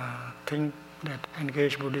people think that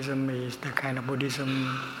engaged Buddhism is the kind of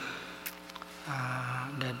Buddhism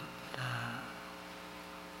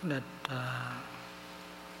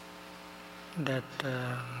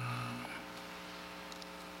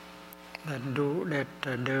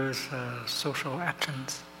that does social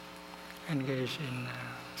actions, engage in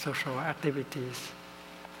social activities,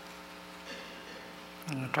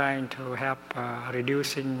 trying to help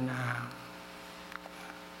reducing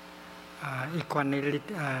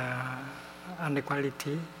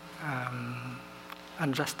inequality,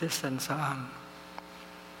 injustice, and so on.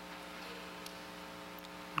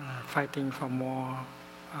 Fighting for more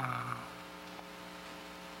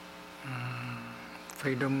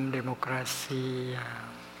freedom, democracy,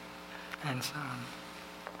 and so on.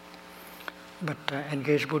 But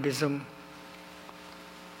engaged Buddhism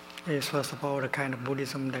is, first of all, the kind of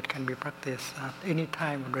Buddhism that can be practiced at any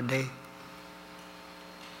time of the day.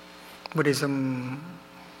 Buddhism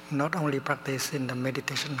not only practiced in the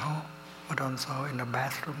meditation hall, but also in the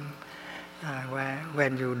bathroom,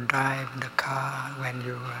 when you drive the car, when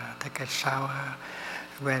you take a shower,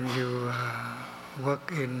 when you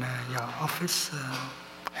work in your office,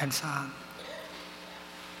 and so on.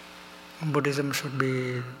 Buddhism should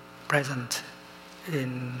be present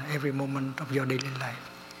in every moment of your daily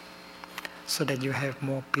life, so that you have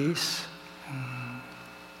more peace,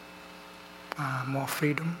 more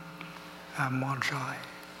freedom, more joy.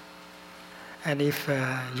 And if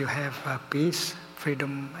you have peace,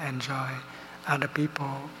 freedom, and joy, other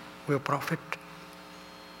people will profit.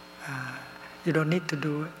 You don't need to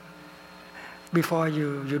do, before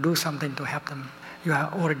you do something to help them, you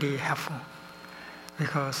are already helpful,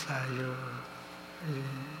 because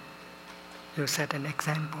you set an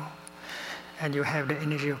example, and you have the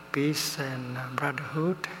energy of peace and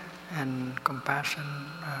brotherhood and compassion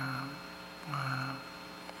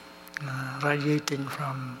radiating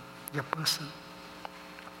from your person.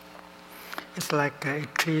 It's like a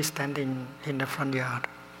tree standing in the front yard.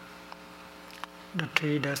 The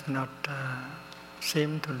tree does not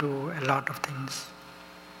seem to do a lot of things,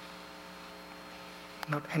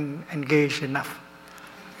 not engaged enough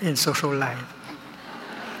in social life.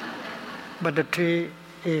 But the tree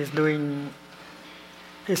is doing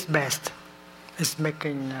its best It's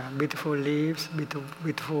making beautiful leaves,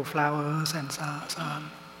 beautiful flowers, and so on.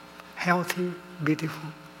 Healthy, beautiful.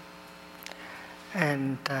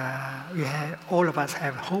 And all of us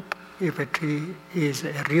have hope if a tree is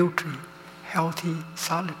a real tree, healthy,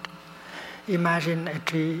 solid. Imagine a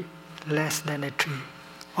tree less than a tree.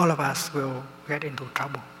 All of us will get into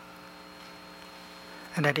trouble.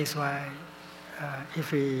 And that is why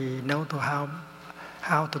if we know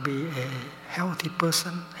how to be a healthy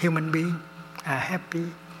person, human being,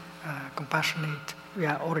 happy, compassionate, we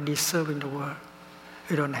are already serving the world.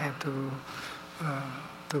 We don't have to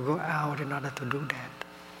go out in order to do that.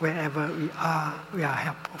 Wherever we are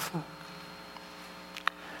helpful.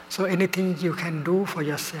 So anything you can do for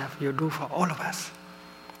yourself, you do for all of us.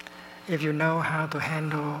 If you know how to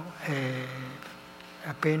handle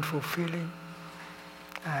a painful feeling,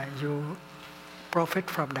 you profit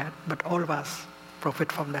from that, but all of us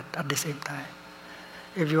profit from that at the same time.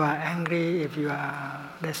 If you are angry, if you are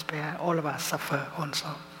despair, all of us suffer also.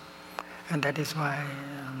 And that is why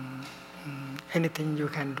anything you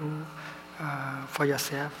can do for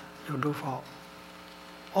yourself, you do for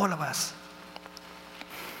all of us.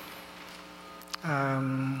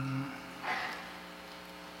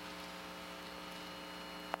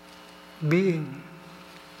 Being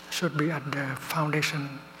should be at the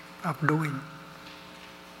foundation of doing.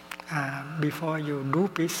 Before you do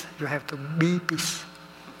peace, you have to be peace.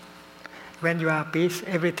 When you are peace,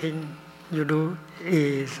 everything you do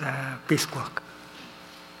is peace work.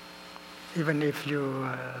 Even if you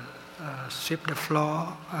sweep the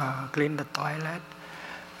floor, clean the toilet,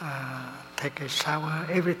 take a shower,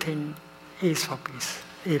 everything is for peace,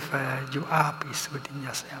 if you are peace within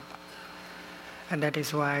yourself. And that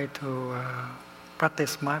is why to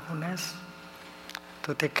practice mindfulness,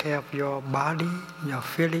 to take care of your body, your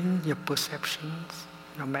feelings, your perceptions,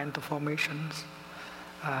 your mental formations,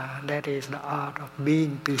 that is the art of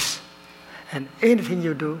being peace. And anything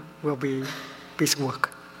you do will be peace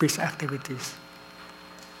work, peace activities.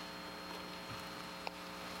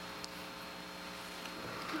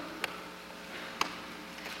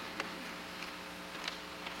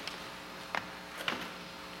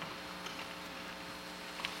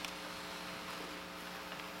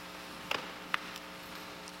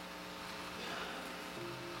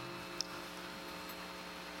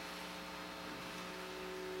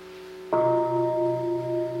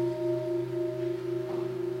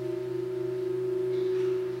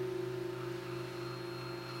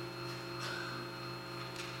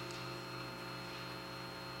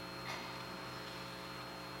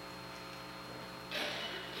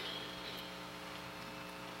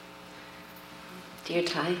 Dear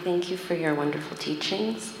Thai, thank you for your wonderful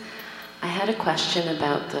teachings. I had a question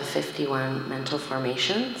about the 51 mental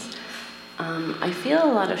formations. I feel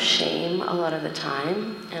a lot of shame a lot of the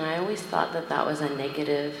time, and I always thought that that was a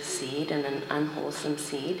negative seed and an unwholesome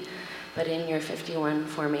seed. But in your 51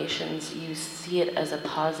 formations, you see it as a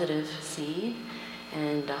positive seed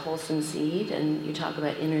and a wholesome seed, and you talk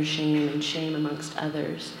about inner shame and shame amongst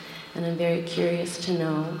others. And I'm very curious to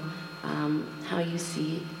know how you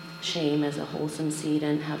see shame as a wholesome seed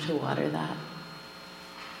and how to water that.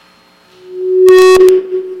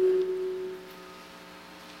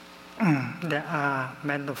 There are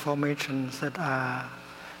mental formations that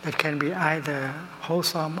can be either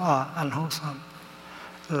wholesome or unwholesome,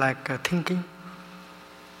 like thinking.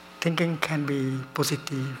 Thinking can be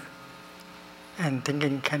positive, and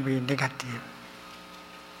thinking can be negative.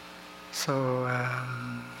 So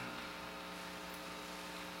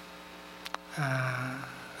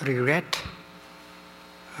regret,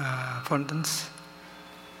 for instance,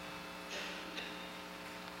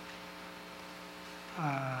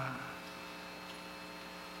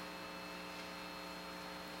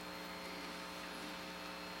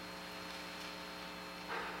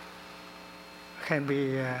 can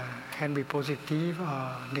be positive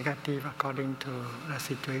or negative according to the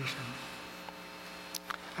situation.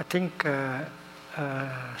 I think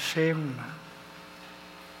shame,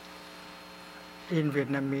 in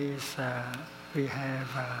Vietnamese we have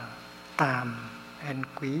tam and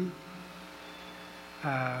quý.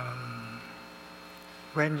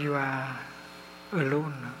 When you are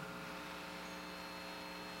alone,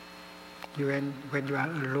 when you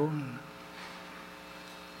are alone,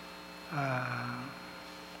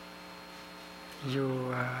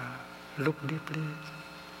 you look deeply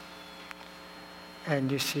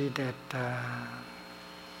and you see that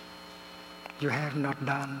you have not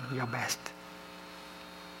done your best.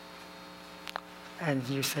 And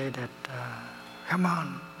you say that, come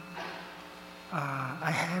on,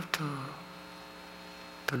 I have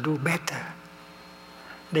to do better.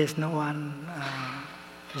 There's no one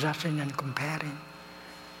judging and comparing.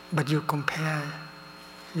 But you compare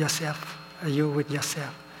yourself, you with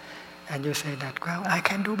yourself, and you say that, well, I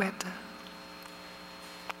can do better.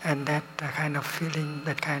 And that kind of feeling,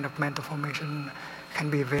 that kind of mental formation can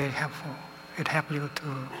be very helpful. It helps you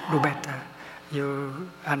to do better. You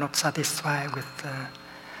are not satisfied with the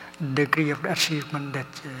degree of achievement that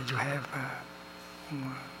you have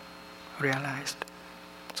realized.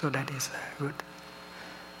 So that is good.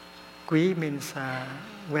 Quý means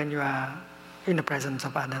when you are in the presence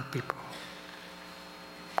of other people.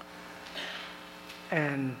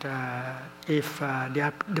 And if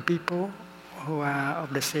the people who are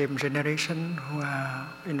of the same generation, who are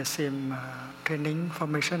in the same training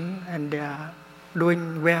formation, and they are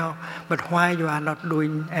doing well, but why you are not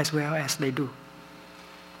doing as well as they do?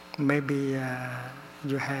 Maybe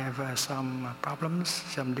you have some problems,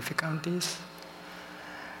 some difficulties,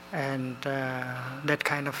 and that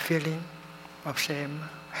kind of feeling of shame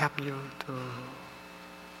help you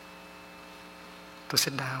to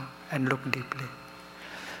sit down and look deeply,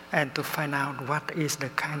 and to find out what is the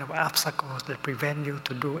kind of obstacles that prevent you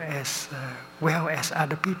to do as well as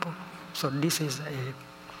other people. So this is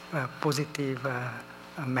a positive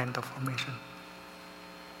mental formation.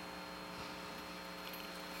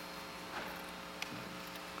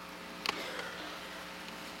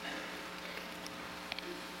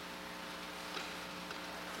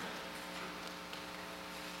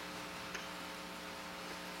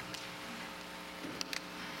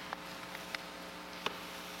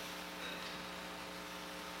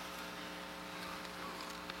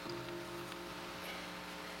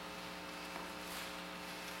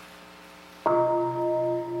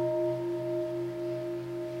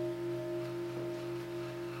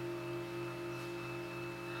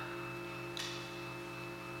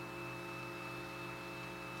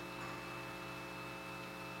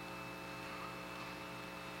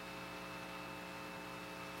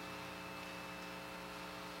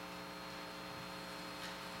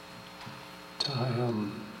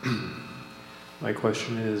 My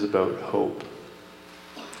question is about hope.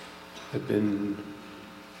 I've been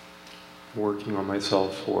working on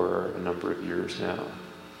myself for a number of years now,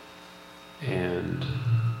 and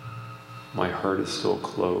my heart is still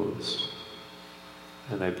closed.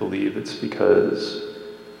 And I believe it's because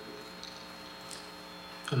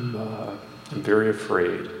I'm very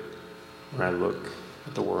afraid when I look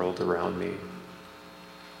at the world around me,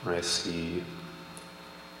 when I see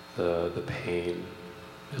the pain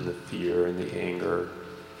and the fear and the anger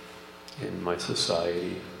in my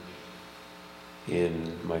society,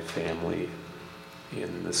 in my family,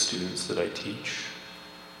 in the students that I teach,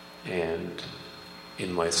 and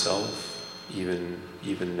in myself, even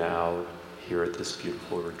now here at this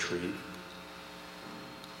beautiful retreat.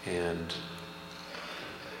 And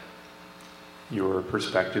your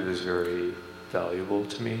perspective is very valuable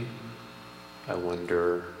to me. I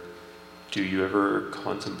wonder, do you ever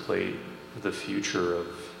contemplate the future of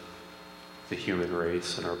the human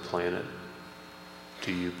race and our planet?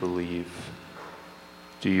 Do you believe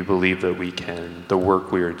that we can, the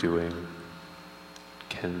work we are doing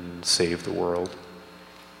can save the world?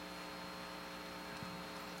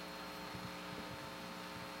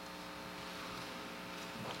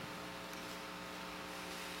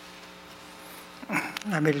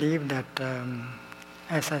 I believe that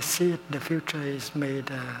as I see it, the future is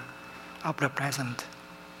made of the present.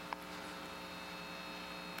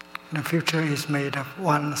 The future is made of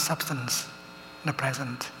one substance, the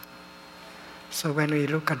present. So when we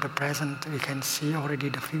look at the present, we can see already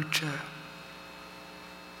the future.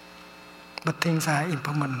 But things are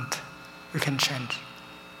impermanent. We can change.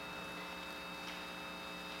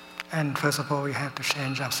 And first of all, we have to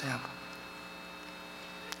change ourselves.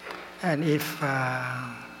 And if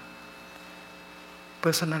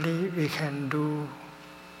personally we can do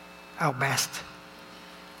our best,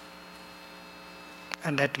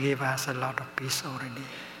 and that gives us a lot of peace already.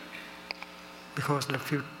 Because the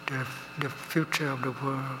future of the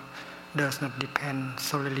world does not depend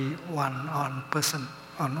solely on one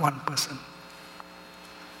person.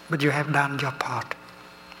 But you have done your part,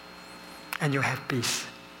 and you have peace.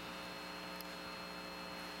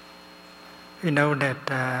 We know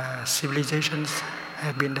that civilizations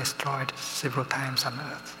have been destroyed several times on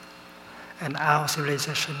Earth, and our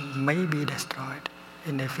civilization may be destroyed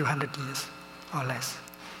in a few hundred years or less.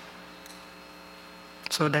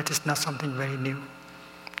 So that is not something very new,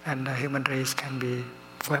 and the human race can be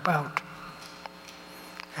wiped out.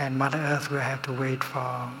 And Mother Earth will have to wait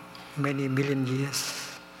for many million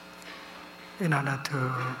years in order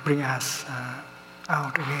to bring us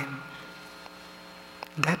out again.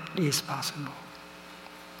 That is possible.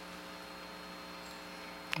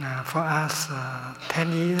 For us,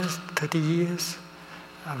 10 years, 30 years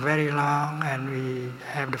are very long, and we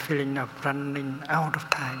have the feeling of running out of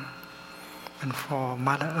time. And for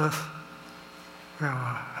Mother Earth, well,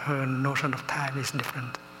 her notion of time is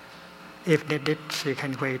different. If needed, she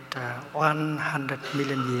can wait 100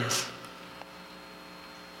 million years.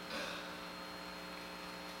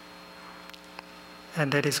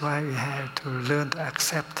 And that is why we have to learn to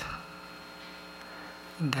accept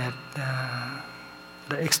that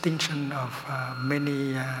the extinction of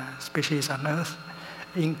many species on Earth,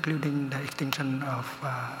 including the extinction of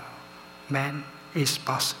man, is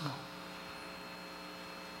possible.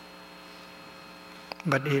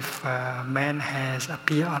 But if man has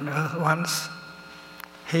appeared on Earth once,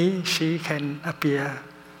 she can appear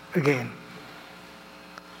again.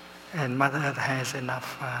 And Mother Earth has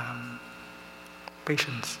enough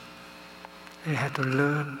patience. We have to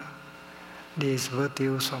learn these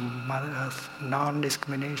virtues from Mother Earth: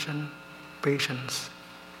 non-discrimination, patience,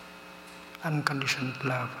 unconditioned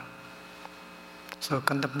love. So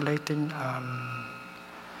contemplating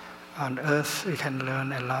on Earth, we can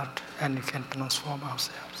learn a lot, and we can transform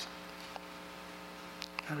ourselves.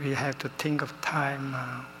 We have to think of time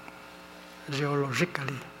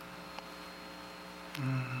geologically.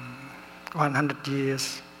 100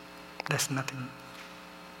 years, that's nothing.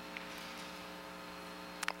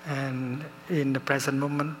 And in the present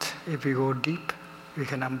moment, if we go deep, we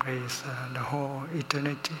can embrace the whole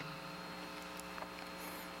eternity.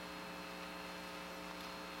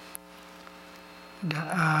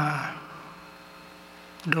 There are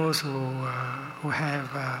those who have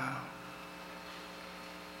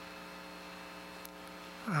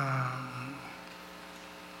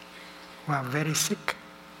who are very sick,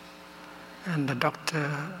 and the doctor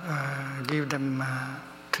give them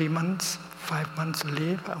 3 months, 5 months to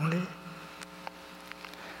live only.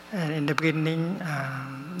 And in the beginning,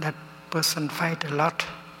 that person fight a lot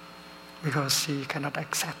because she cannot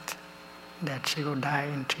accept that she will die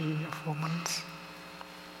in 3 or 4 months.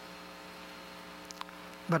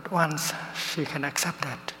 But once she can accept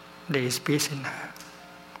that, there is peace in her.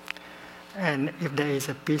 And if there is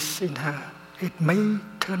a peace in her, it may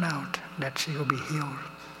turn out that she will be healed.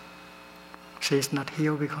 She is not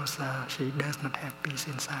healed because she does not have peace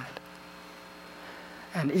inside.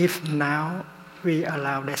 And if now we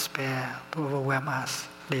allow despair to overwhelm us,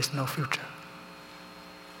 there is no future.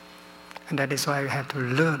 And that is why we have to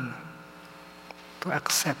learn to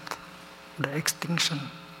accept the extinction,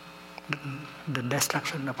 the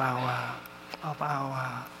destruction of our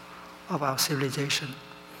civilization.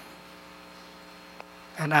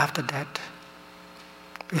 And after that,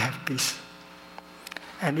 we have peace.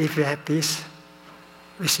 And if we have peace,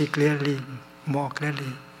 we see clearly, more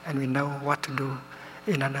clearly, and we know what to do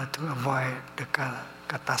in order to avoid the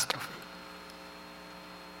catastrophe.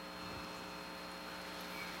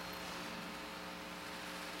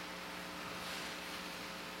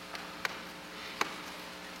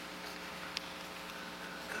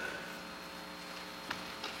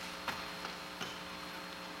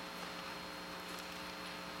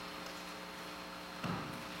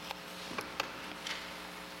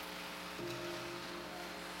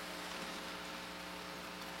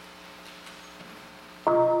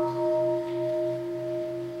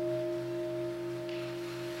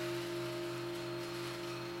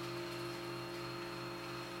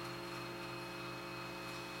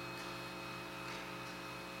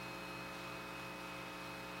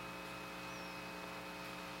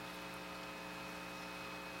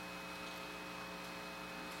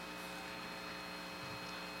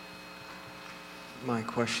 My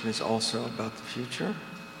question is also about the future.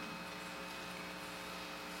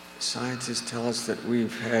 Scientists tell us that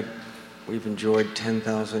we've enjoyed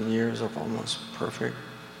 10,000 years of almost perfect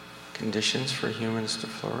conditions for humans to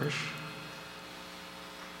flourish.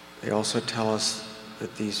 They also tell us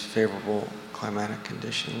that these favorable climatic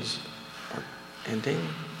conditions are ending,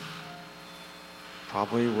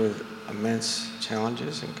 probably with immense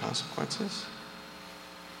challenges and consequences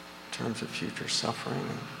in terms of future suffering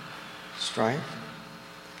and strife.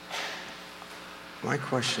 My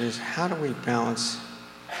question is, how do we balance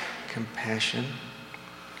compassion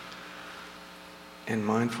and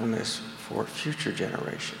mindfulness for future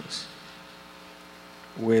generations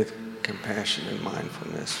with compassion and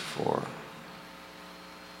mindfulness for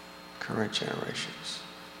current generations?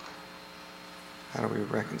 How do we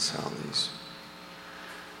reconcile these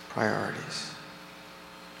priorities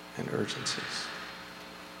and urgencies?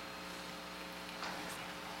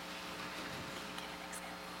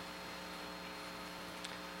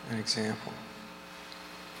 An example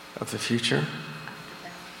of the future,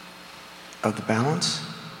 of the balance.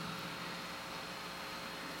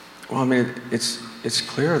 Well, I mean, it's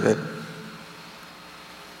clear that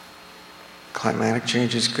climatic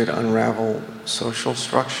changes could unravel social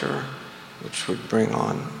structure, which would bring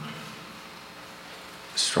on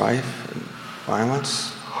strife and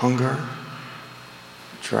violence, hunger,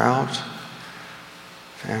 drought,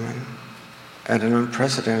 famine, at an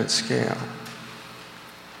unprecedented scale.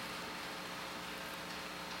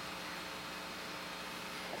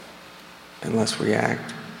 Unless we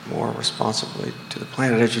act more responsibly to the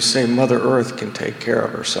planet. As you say, Mother Earth can take care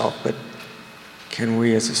of herself, but can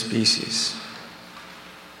we as a species?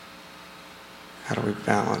 How do we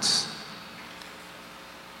balance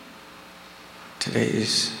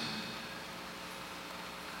today's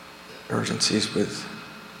urgencies with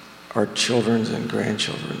our children's and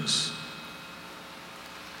grandchildren's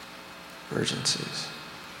urgencies?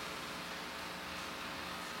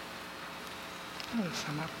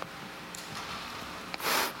 Sum up.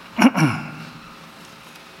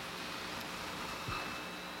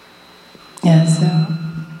 Yeah, so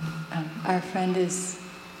our friend is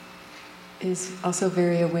also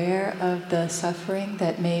very aware of the suffering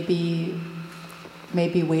that may be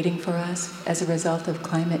waiting for us as a result of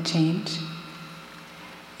climate change.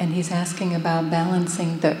 And he's asking about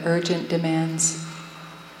balancing the urgent demands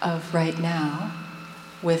of right now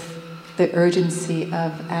with the urgency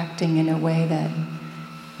of acting in a way that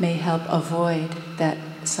may help avoid that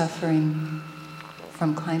suffering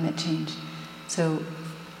from climate change. So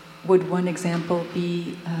would one example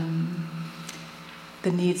be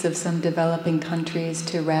the needs of some developing countries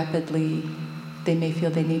to they may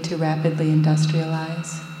feel they need to rapidly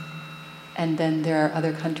industrialize, and then there are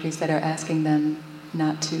other countries that are asking them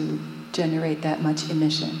not to generate that much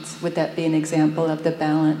emissions. Would that be an example of the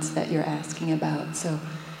balance that you're asking about? So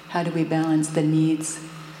how do we balance the needs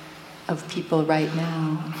of people right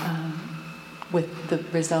now with the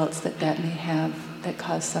results that may have that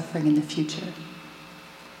cause suffering in the future?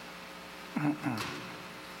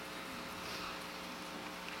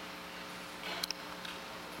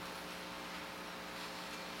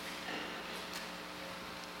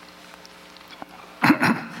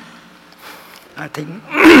 I think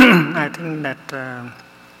that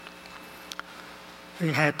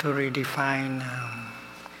we have to redefine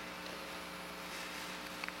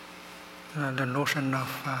the notion of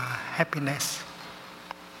happiness,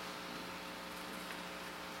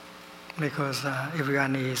 because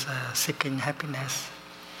everyone is seeking happiness.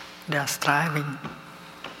 They are striving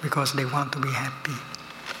because they want to be happy.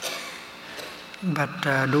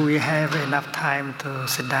 But do we have enough time to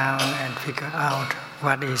sit down and figure out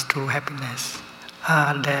what is true happiness?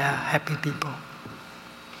 Are there happy people?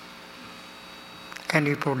 Can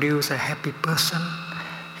we produce a happy person?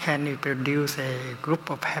 Can we produce a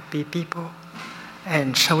group of happy people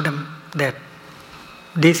and show them that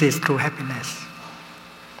this is true happiness?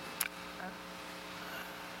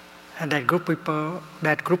 And that group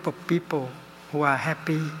of people who are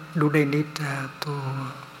happy, do they need to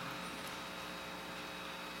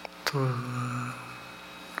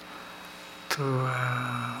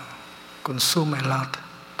consume a lot,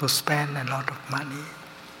 to spend a lot of money,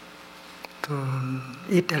 to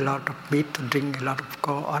eat a lot of meat, to drink a lot of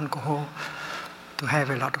alcohol, to have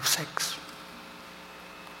a lot of sex?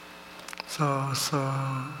 So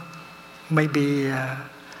maybe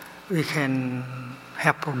we can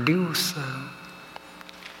help produce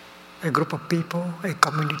a group of people, a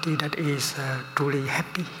community that is truly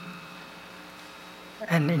happy,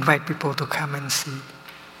 and invite people to come and see,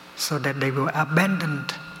 so that they will abandon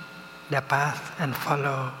their path and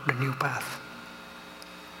follow the new path.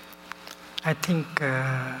 I think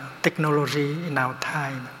technology in our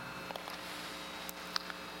time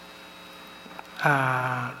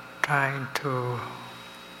are trying to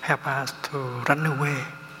help us to run away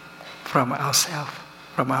from ourselves,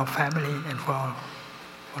 from our family, and for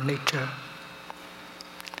nature.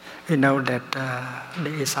 We know that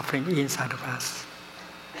there is suffering inside of us,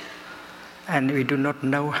 and we do not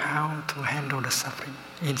know how to handle the suffering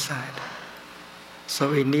inside.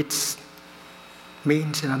 So we need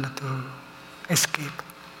means in order to escape.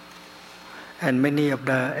 And many of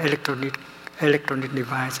the electronic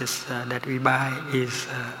devices that we buy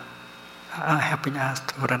are helping us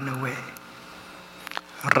to run away.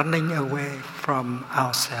 Running away from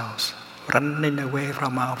ourselves, running away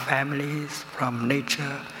from our families, from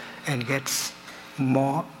nature, and gets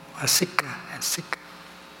more sicker and sicker.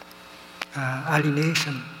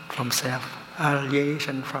 Alienation from self,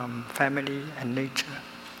 alienation from family and nature.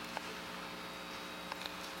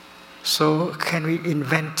 So can we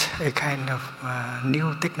invent a kind of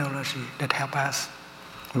new technology that help us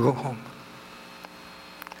go home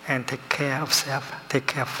and take care of self, take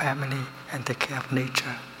care of family, and take care of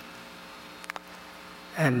nature,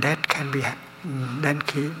 And that can be a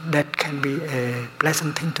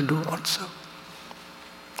pleasant thing to do also.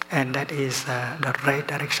 And that is the right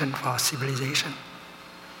direction for civilization.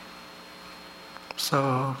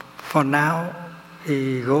 So for now,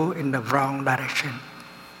 we go in the wrong direction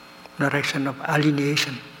of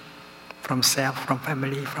alienation from self, from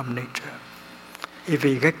family, from nature. If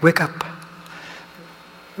we wake up,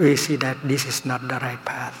 we see that this is not the right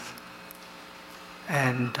path.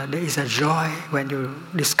 And there is a joy when you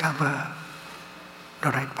discover the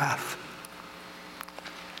right path.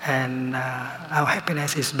 And our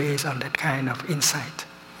happiness is based on that kind of insight.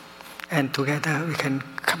 And together we can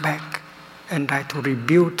come back and try to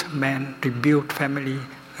rebuild man, rebuild family,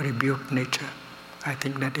 rebuild nature. I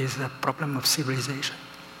think that is the problem of civilization.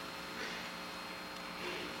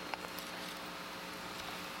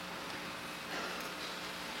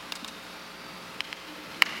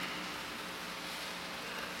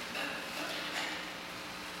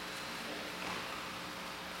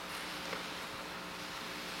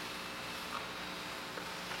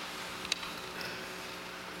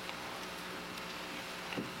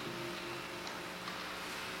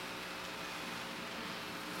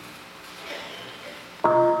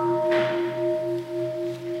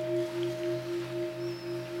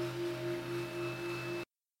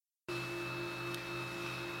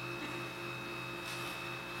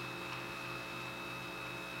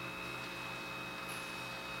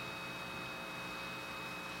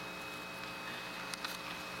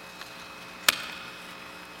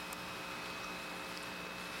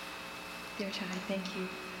 Dear Chai, thank you.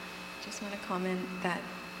 Just want to comment that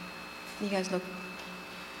you guys look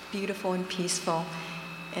beautiful and peaceful.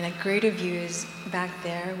 And a greater view is back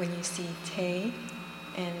there when you see Tay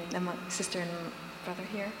and my sister and brother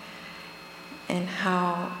here, and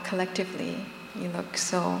how collectively you look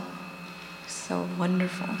so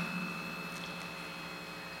wonderful.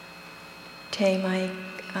 Tay, my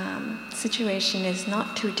situation is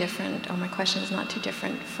not too different, or my question is not too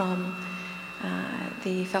different from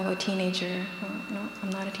the fellow teenager, no, I'm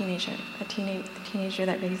not a teenager, the teenager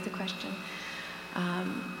that raised the question.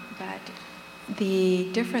 But the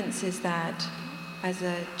difference is that as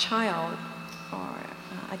a child or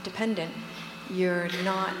a dependent, you're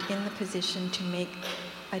not in the position to make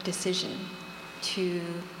a decision to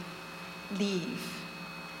leave.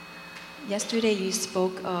 Yesterday you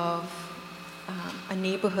spoke of a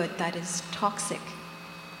neighborhood that is toxic.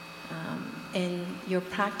 In your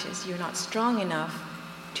practice, you're not strong enough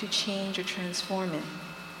to change or transform it.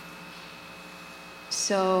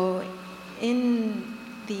 So in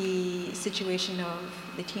the situation of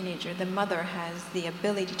the teenager, the mother has the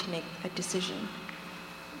ability to make a decision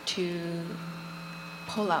to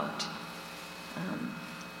pull out.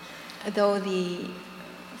 Though the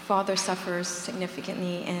father suffers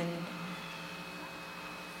significantly,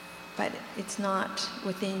 but it's not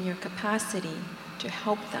within your capacity to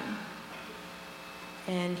help them.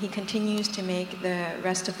 And he continues to make the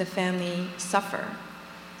rest of the family suffer.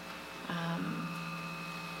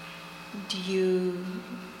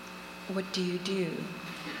 What do you do?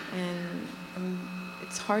 And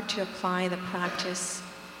it's hard to apply the practice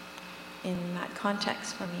in that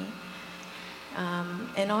context for me.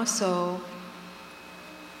 And also,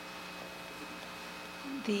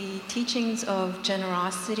 the teachings of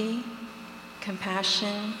generosity,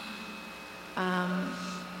 compassion,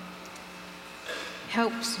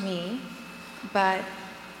 helps me, but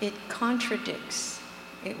it contradicts,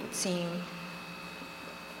 it would seem,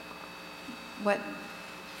 what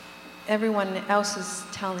everyone else is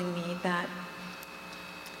telling me, that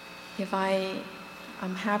if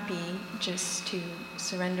I'm happy just to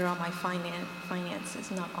surrender all my finances,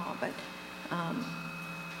 not all, but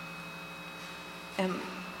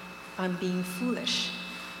I'm being foolish.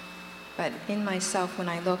 But in myself, when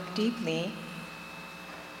I look deeply,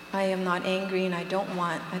 I am not angry and I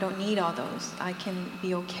don't need all those. I can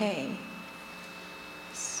be okay.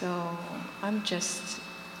 So I'm just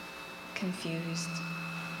confused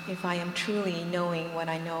if I am truly knowing what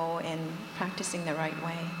I know and practicing the right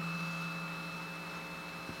way.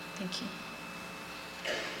 Thank you.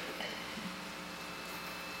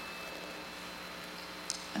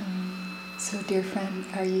 So dear friend,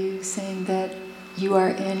 are you saying that you are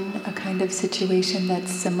in a kind of situation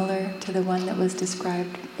that's similar to the one that was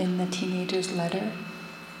described in the teenager's letter?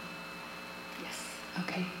 Yes.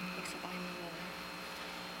 Okay. Yes, I'm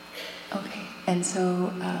Okay. And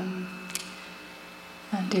so,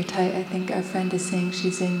 dear Tai, I think our friend is saying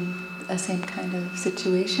she's in a same kind of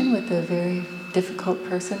situation with a very difficult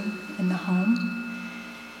person in the home.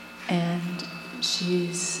 And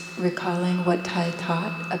she's recalling what Tai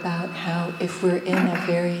taught about how if we're in a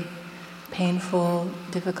very painful,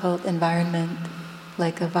 difficult environment,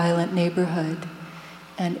 like a violent neighborhood.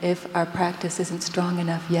 And if our practice isn't strong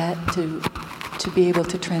enough yet to be able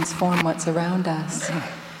to transform what's around us,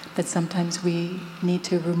 that sometimes we need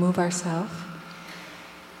to remove ourselves.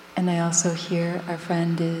 And I also hear our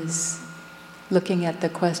friend is looking at the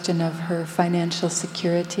question of her financial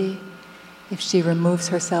security. If she removes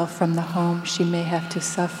herself from the home, she may have to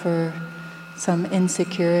suffer some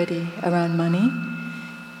insecurity around money.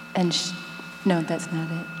 And no, that's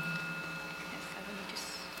not it.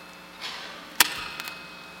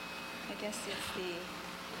 I guess it's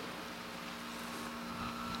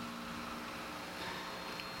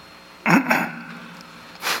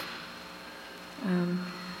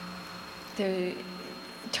the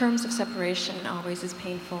terms of separation always is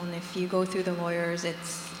painful, and if you go through the lawyers,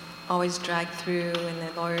 it's always dragged through, and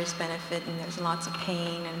the lawyers benefit, and there's lots of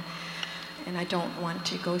pain, and I don't want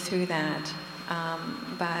to go through that.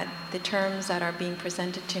 But the terms that are being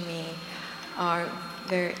presented to me are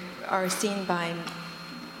seen by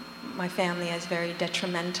my family as very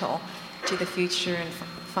detrimental to the future and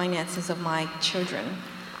finances of my children.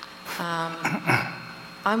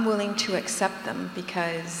 I'm willing to accept them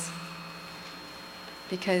because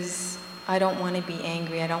I don't want to be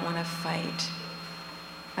angry, I don't want to fight.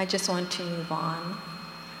 I just want to move on.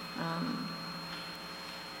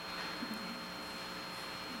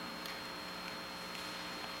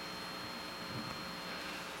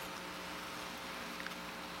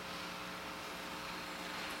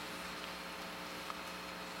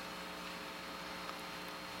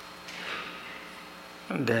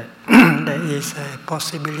 There is a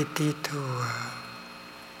possibility to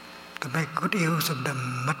make good use of the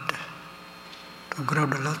mud to grow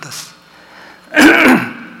the lotus.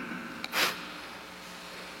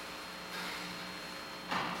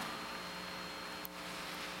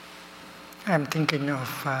 I'm thinking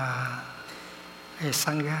of a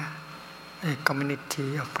sangha, a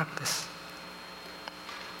community of practice.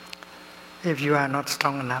 If you are not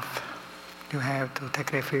strong enough, you have to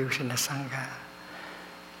take refuge in the sangha.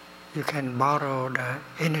 You can borrow the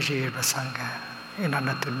energy of the sangha in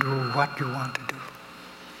order to do what you want to do,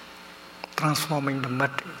 transforming the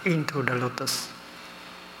mud into the lotus.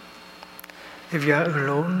 If you are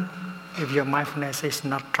alone, if your mindfulness is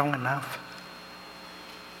not strong enough,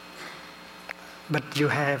 but you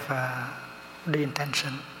have the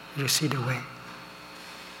intention, you see the way.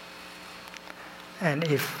 And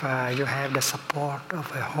if you have the support of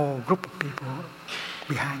a whole group of people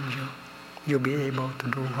behind you, you'll be able to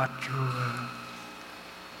do what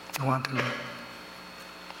you want to do.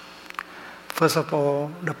 First of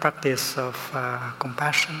all, the practice of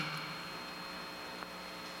compassion.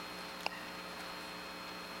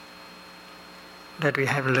 That we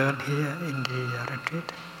have learned here in the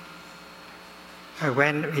retreat.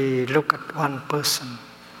 When we look at one person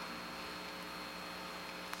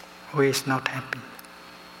who is not happy,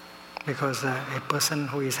 because a person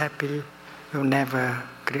who is happy will never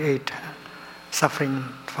create suffering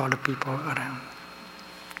for the people around.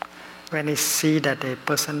 When we see that a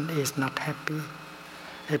person is not happy,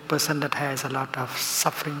 a person that has a lot of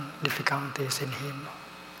suffering, difficulties in him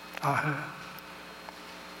or her,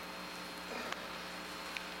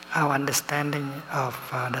 our understanding of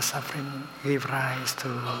the suffering gives rise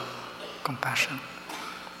to compassion.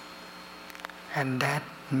 And that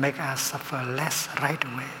makes us suffer less right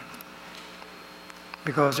away.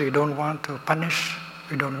 Because we don't want to punish,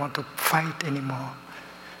 we don't want to fight anymore.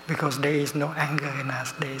 Because there is no anger in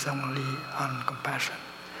us, there is only compassion.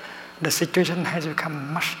 The situation has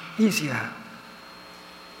become much easier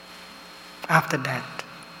after that.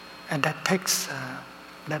 And that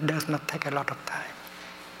does not take a lot of time.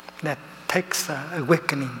 That takes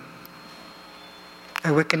awakening.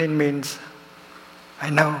 Awakening means, I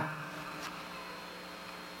know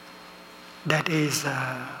that is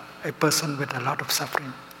a person with a lot of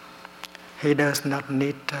suffering. He does not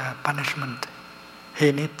need punishment.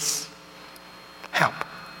 He needs help.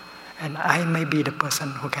 And I may be the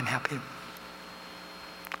person who can help him.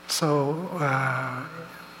 So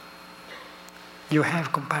you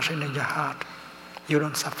have compassion in your heart. You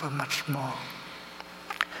don't suffer much more.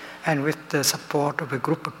 And with the support of a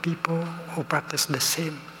group of people who practice the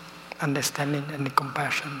same understanding and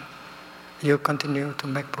compassion, you continue to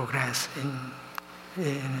make progress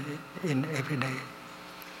in every day.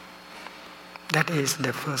 That is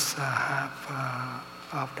the first half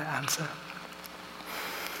of the answer.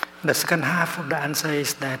 The second half of the answer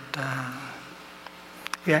is that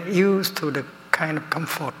we are used to the kind of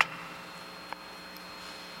comfort,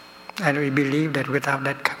 and we believe that without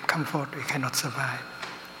that comfort we cannot survive.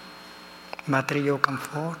 Material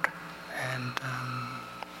comfort and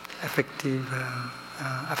affective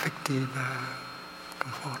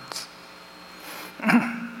comforts.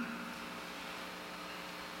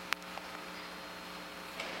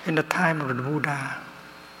 In the time of the Buddha,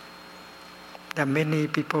 there are many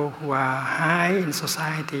people who are high in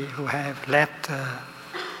society who have left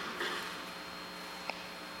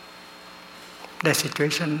their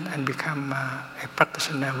situation and become a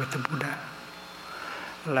practitioner with the Buddha,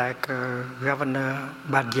 like Governor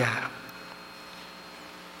Bhatia.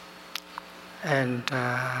 And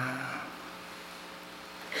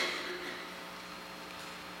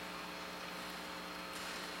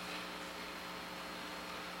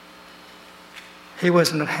he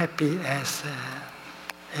was not happy as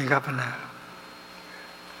a governor.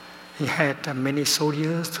 He had many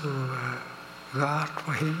soldiers to guard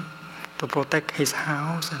for him, to protect his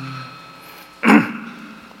house, and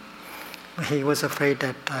he was afraid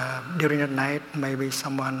that during the night maybe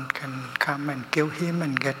someone can come and kill him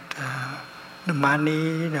and get the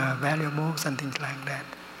money, the valuables, and things like that.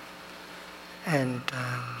 And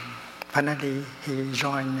finally, he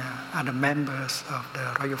joined other members of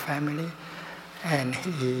the royal family, and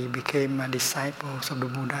he became a disciple of the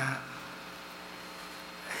Buddha.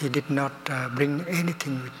 He did not bring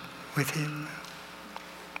anything with him,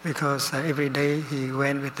 because every day he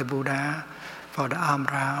went with the Buddha for the alms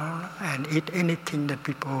round and eat anything that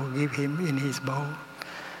people give him in his bowl.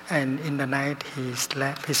 And in the night he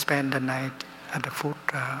spent the night at the foot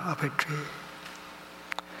of a tree.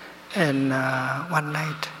 And one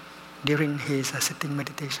night during his sitting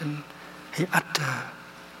meditation, he uttered,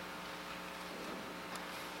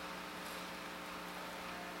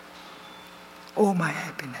 "Oh my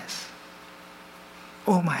happiness,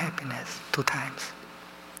 oh my happiness," 2 times.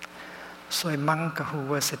 So a monk who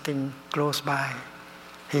was sitting close by,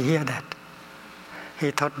 he heard that.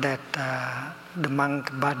 He thought that the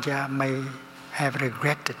monk Bhatia may have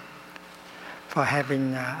regretted for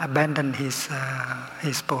having abandoned his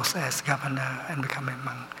post as governor and become a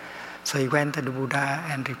monk. So he went to the Buddha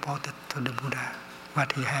and reported to the Buddha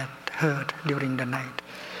what he had heard during the night.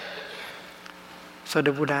 So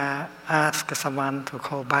the Buddha asked someone to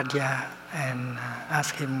call Bhatia and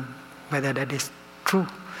ask him whether that is true,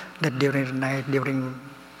 that during the night, during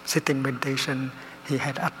sitting meditation, he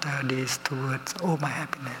had uttered these 2 words, "Oh my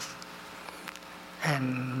happiness."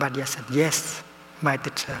 And Bhatia said, "Yes, my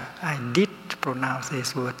teacher, I did pronounce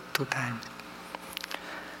this word 2 times.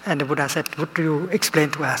 And the Buddha said, "Would you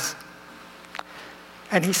explain to us?"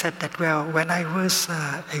 And he said that, "Well, when I was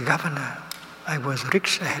a governor, I was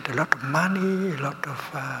rich, I had a lot of money, a lot of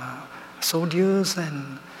soldiers,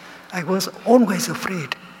 and I was always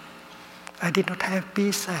afraid. I did not have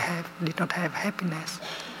peace, did not have happiness.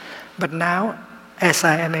 But now, as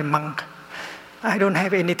I am a monk, I don't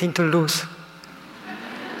have anything to lose.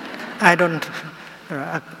 I don't,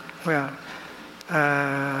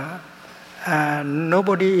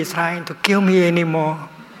 nobody is trying to kill me anymore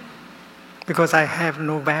because I have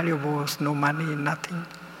no valuables, no money, nothing.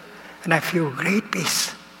 And I feel great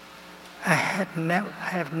peace. I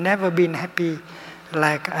have never been happy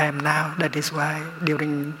like I am now. That is why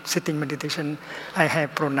during sitting meditation, I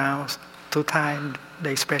have pronounced 2 times the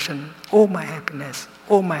expression, 'Oh my happiness,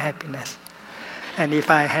 oh my happiness.' And if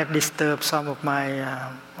I have disturbed some of my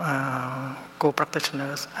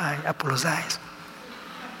co-practitioners, I apologize."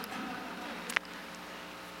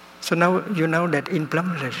 So now you know that in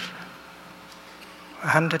Bangladesh,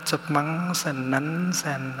 hundreds of monks and nuns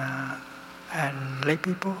and lay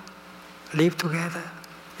people live together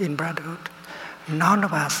in brotherhood. None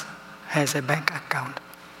of us has a bank account.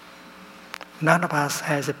 None of us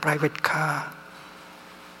has a private car.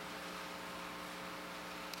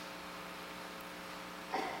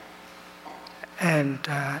 And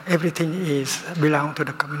everything belong to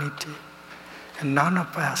the community. And none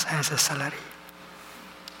of us has a salary.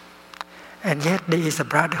 And yet there is a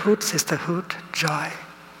brotherhood, sisterhood, joy.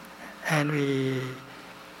 And we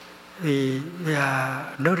are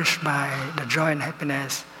nourished by the joy and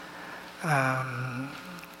happiness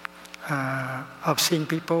of seeing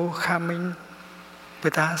people coming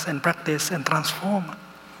with us and practice and transform.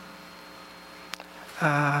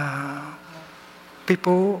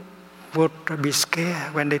 People would be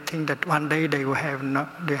scared when they think that one day they have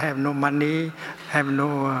no money, have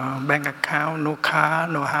no bank account, no car,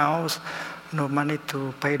 no house, no money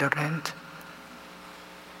to pay the rent.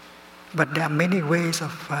 But there are many ways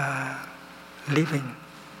of living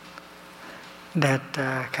that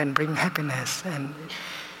can bring happiness, and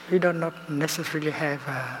we do not necessarily have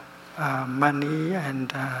money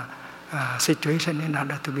and situation in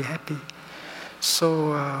order to be happy.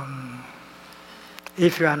 So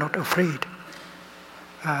if you are not afraid,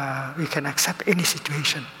 we can accept any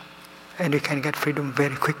situation and we can get freedom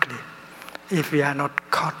very quickly if we are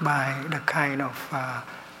not caught by the kind of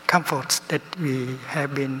comforts that we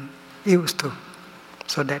have been used to.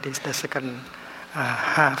 So that is the second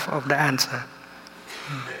half of the answer.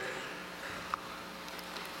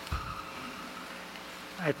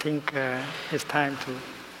 I think it's time to,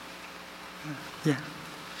 yeah.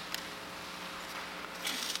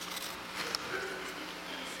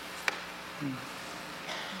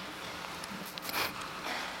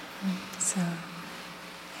 So,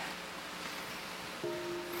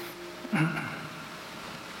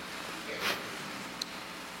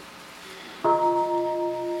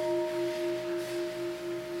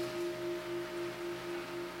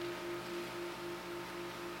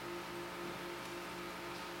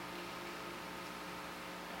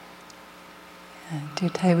 dear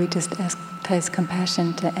Thai, we just ask Thai's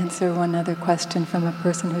compassion to answer one other question from a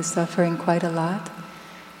person who's suffering quite a lot.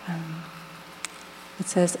 It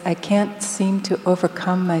says, I can't seem to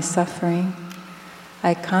overcome my suffering.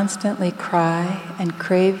 I constantly cry and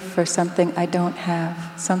crave for something I don't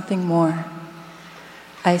have, something more.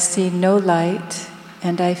 I see no light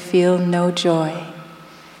and I feel no joy.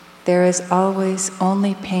 There is always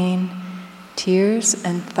only pain, tears,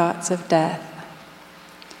 and thoughts of death.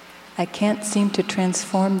 I can't seem to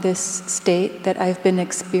transform this state that I've been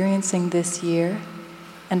experiencing this year,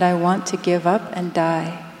 and I want to give up and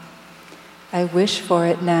die. I wish for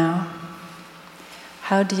it now.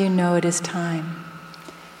 How do you know it is time?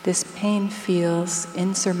 This pain feels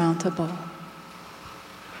insurmountable.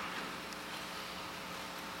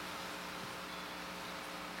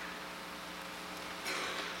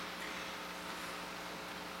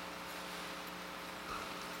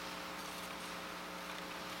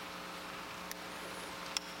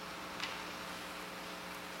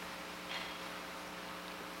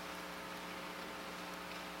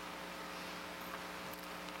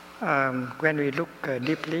 When we look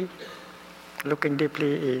deeply, looking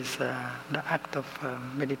deeply is the act of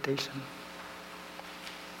meditation.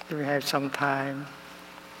 If we have some time,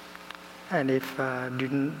 and if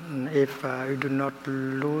you do not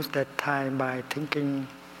lose that time by thinking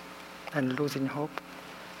and losing hope,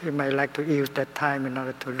 we might like to use that time in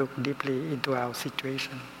order to look deeply into our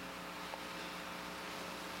situation.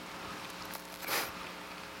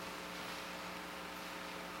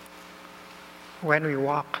 When we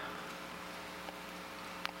walk,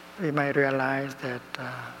 we might realize that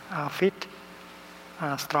our feet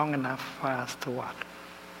are strong enough for us to walk.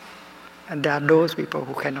 And there are those people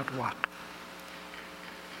who cannot walk.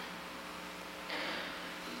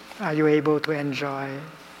 Are you able to enjoy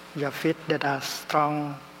your feet that are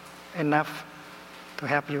strong enough to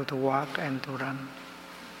help you to walk and to run?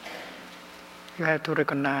 You have to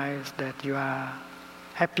recognize that you are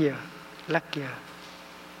happier, luckier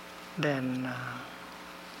than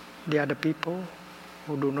the other people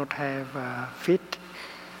who do not have feet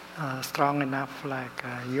strong enough like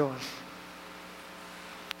yours.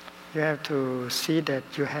 You have to see that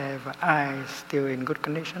you have eyes still in good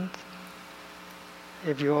conditions.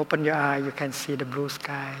 If you open your eye, you can see the blue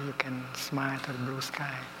sky, you can smile to the blue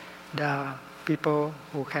sky. There are people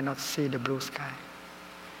who cannot see the blue sky.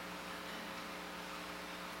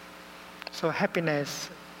 So happiness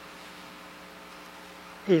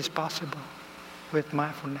is possible with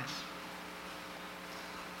mindfulness.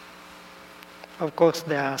 Of course,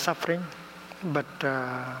 there are suffering, but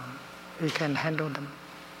we can handle them.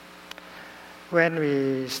 When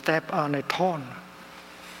we step on a thorn,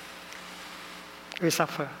 we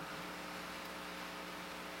suffer.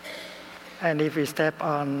 And if we step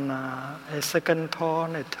on a second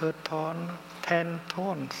thorn, a third thorn, 10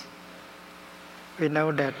 thorns, we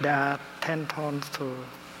know that there are 10 thorns to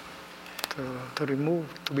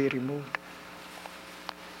be removed.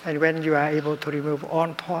 And when you are able to remove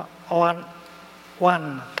one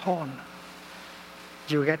thorn,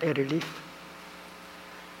 you get a relief.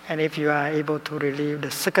 And if you are able to relieve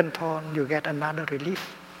the second thorn, you get another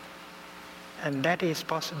relief. And that is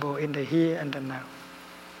possible in the here and the now.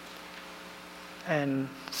 And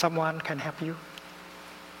someone can help you.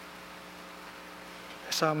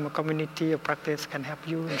 Some community of practice can help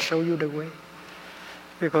you and show you the way.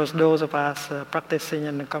 Because those of us practicing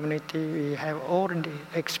in the community, we have already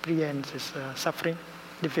experienced suffering,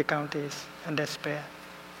 difficulties, and despair.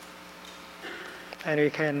 And we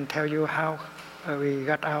can tell you how we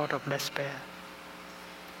got out of despair,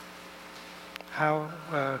 how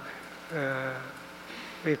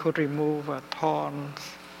we could remove thorns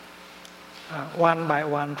one by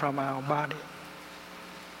one from our body.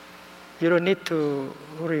 You don't need to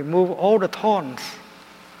remove all the thorns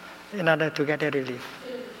in order to get a relief.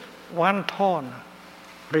 One thorn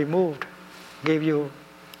removed gave you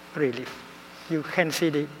relief. You can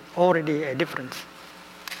see already a difference.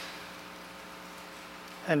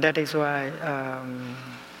 And that is why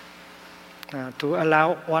to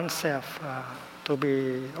allow oneself to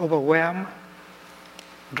be overwhelmed,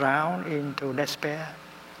 drowned into despair,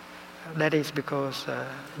 that is because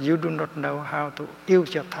you do not know how to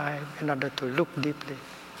use your time in order to look deeply.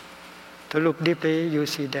 To look deeply, you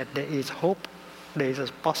see that there is hope, there is a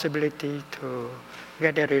possibility to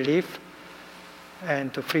get a relief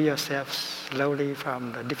and to free yourself slowly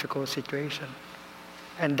from the difficult situation.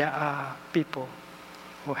 And there are people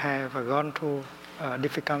who have gone through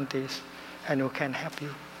difficulties and who can help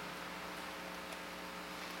you.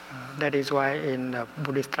 That is why in the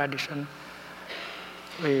Buddhist tradition,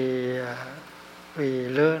 we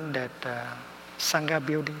learn that Sangha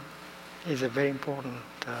building is a very important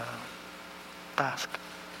task.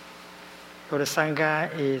 So the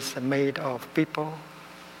Sangha is made of people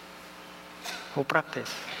who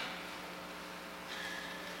practice,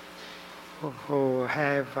 who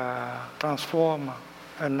have transformed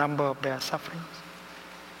a number of their sufferings,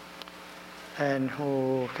 and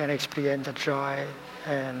who can experience the joy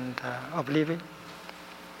and of living,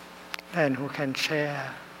 and who can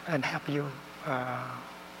share and help you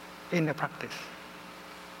in the practice.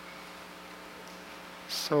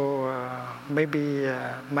 So maybe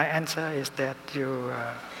my answer is that you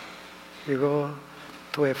go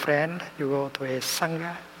to a friend, you go to a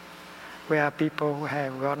Sangha, where people who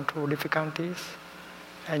have gone through difficulties,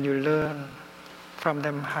 and you learn from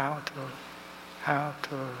them how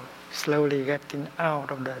to slowly getting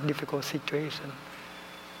out of the difficult situation,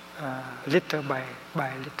 little by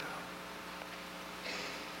little.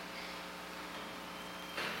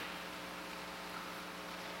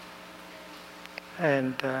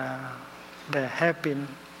 And there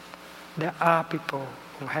are people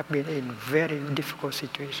who have been in very difficult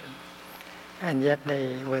situations, and yet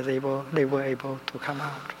they were able to come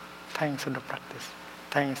out thanks to the practice,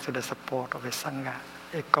 thanks to the support of a Sangha,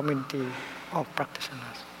 a community of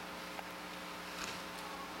practitioners.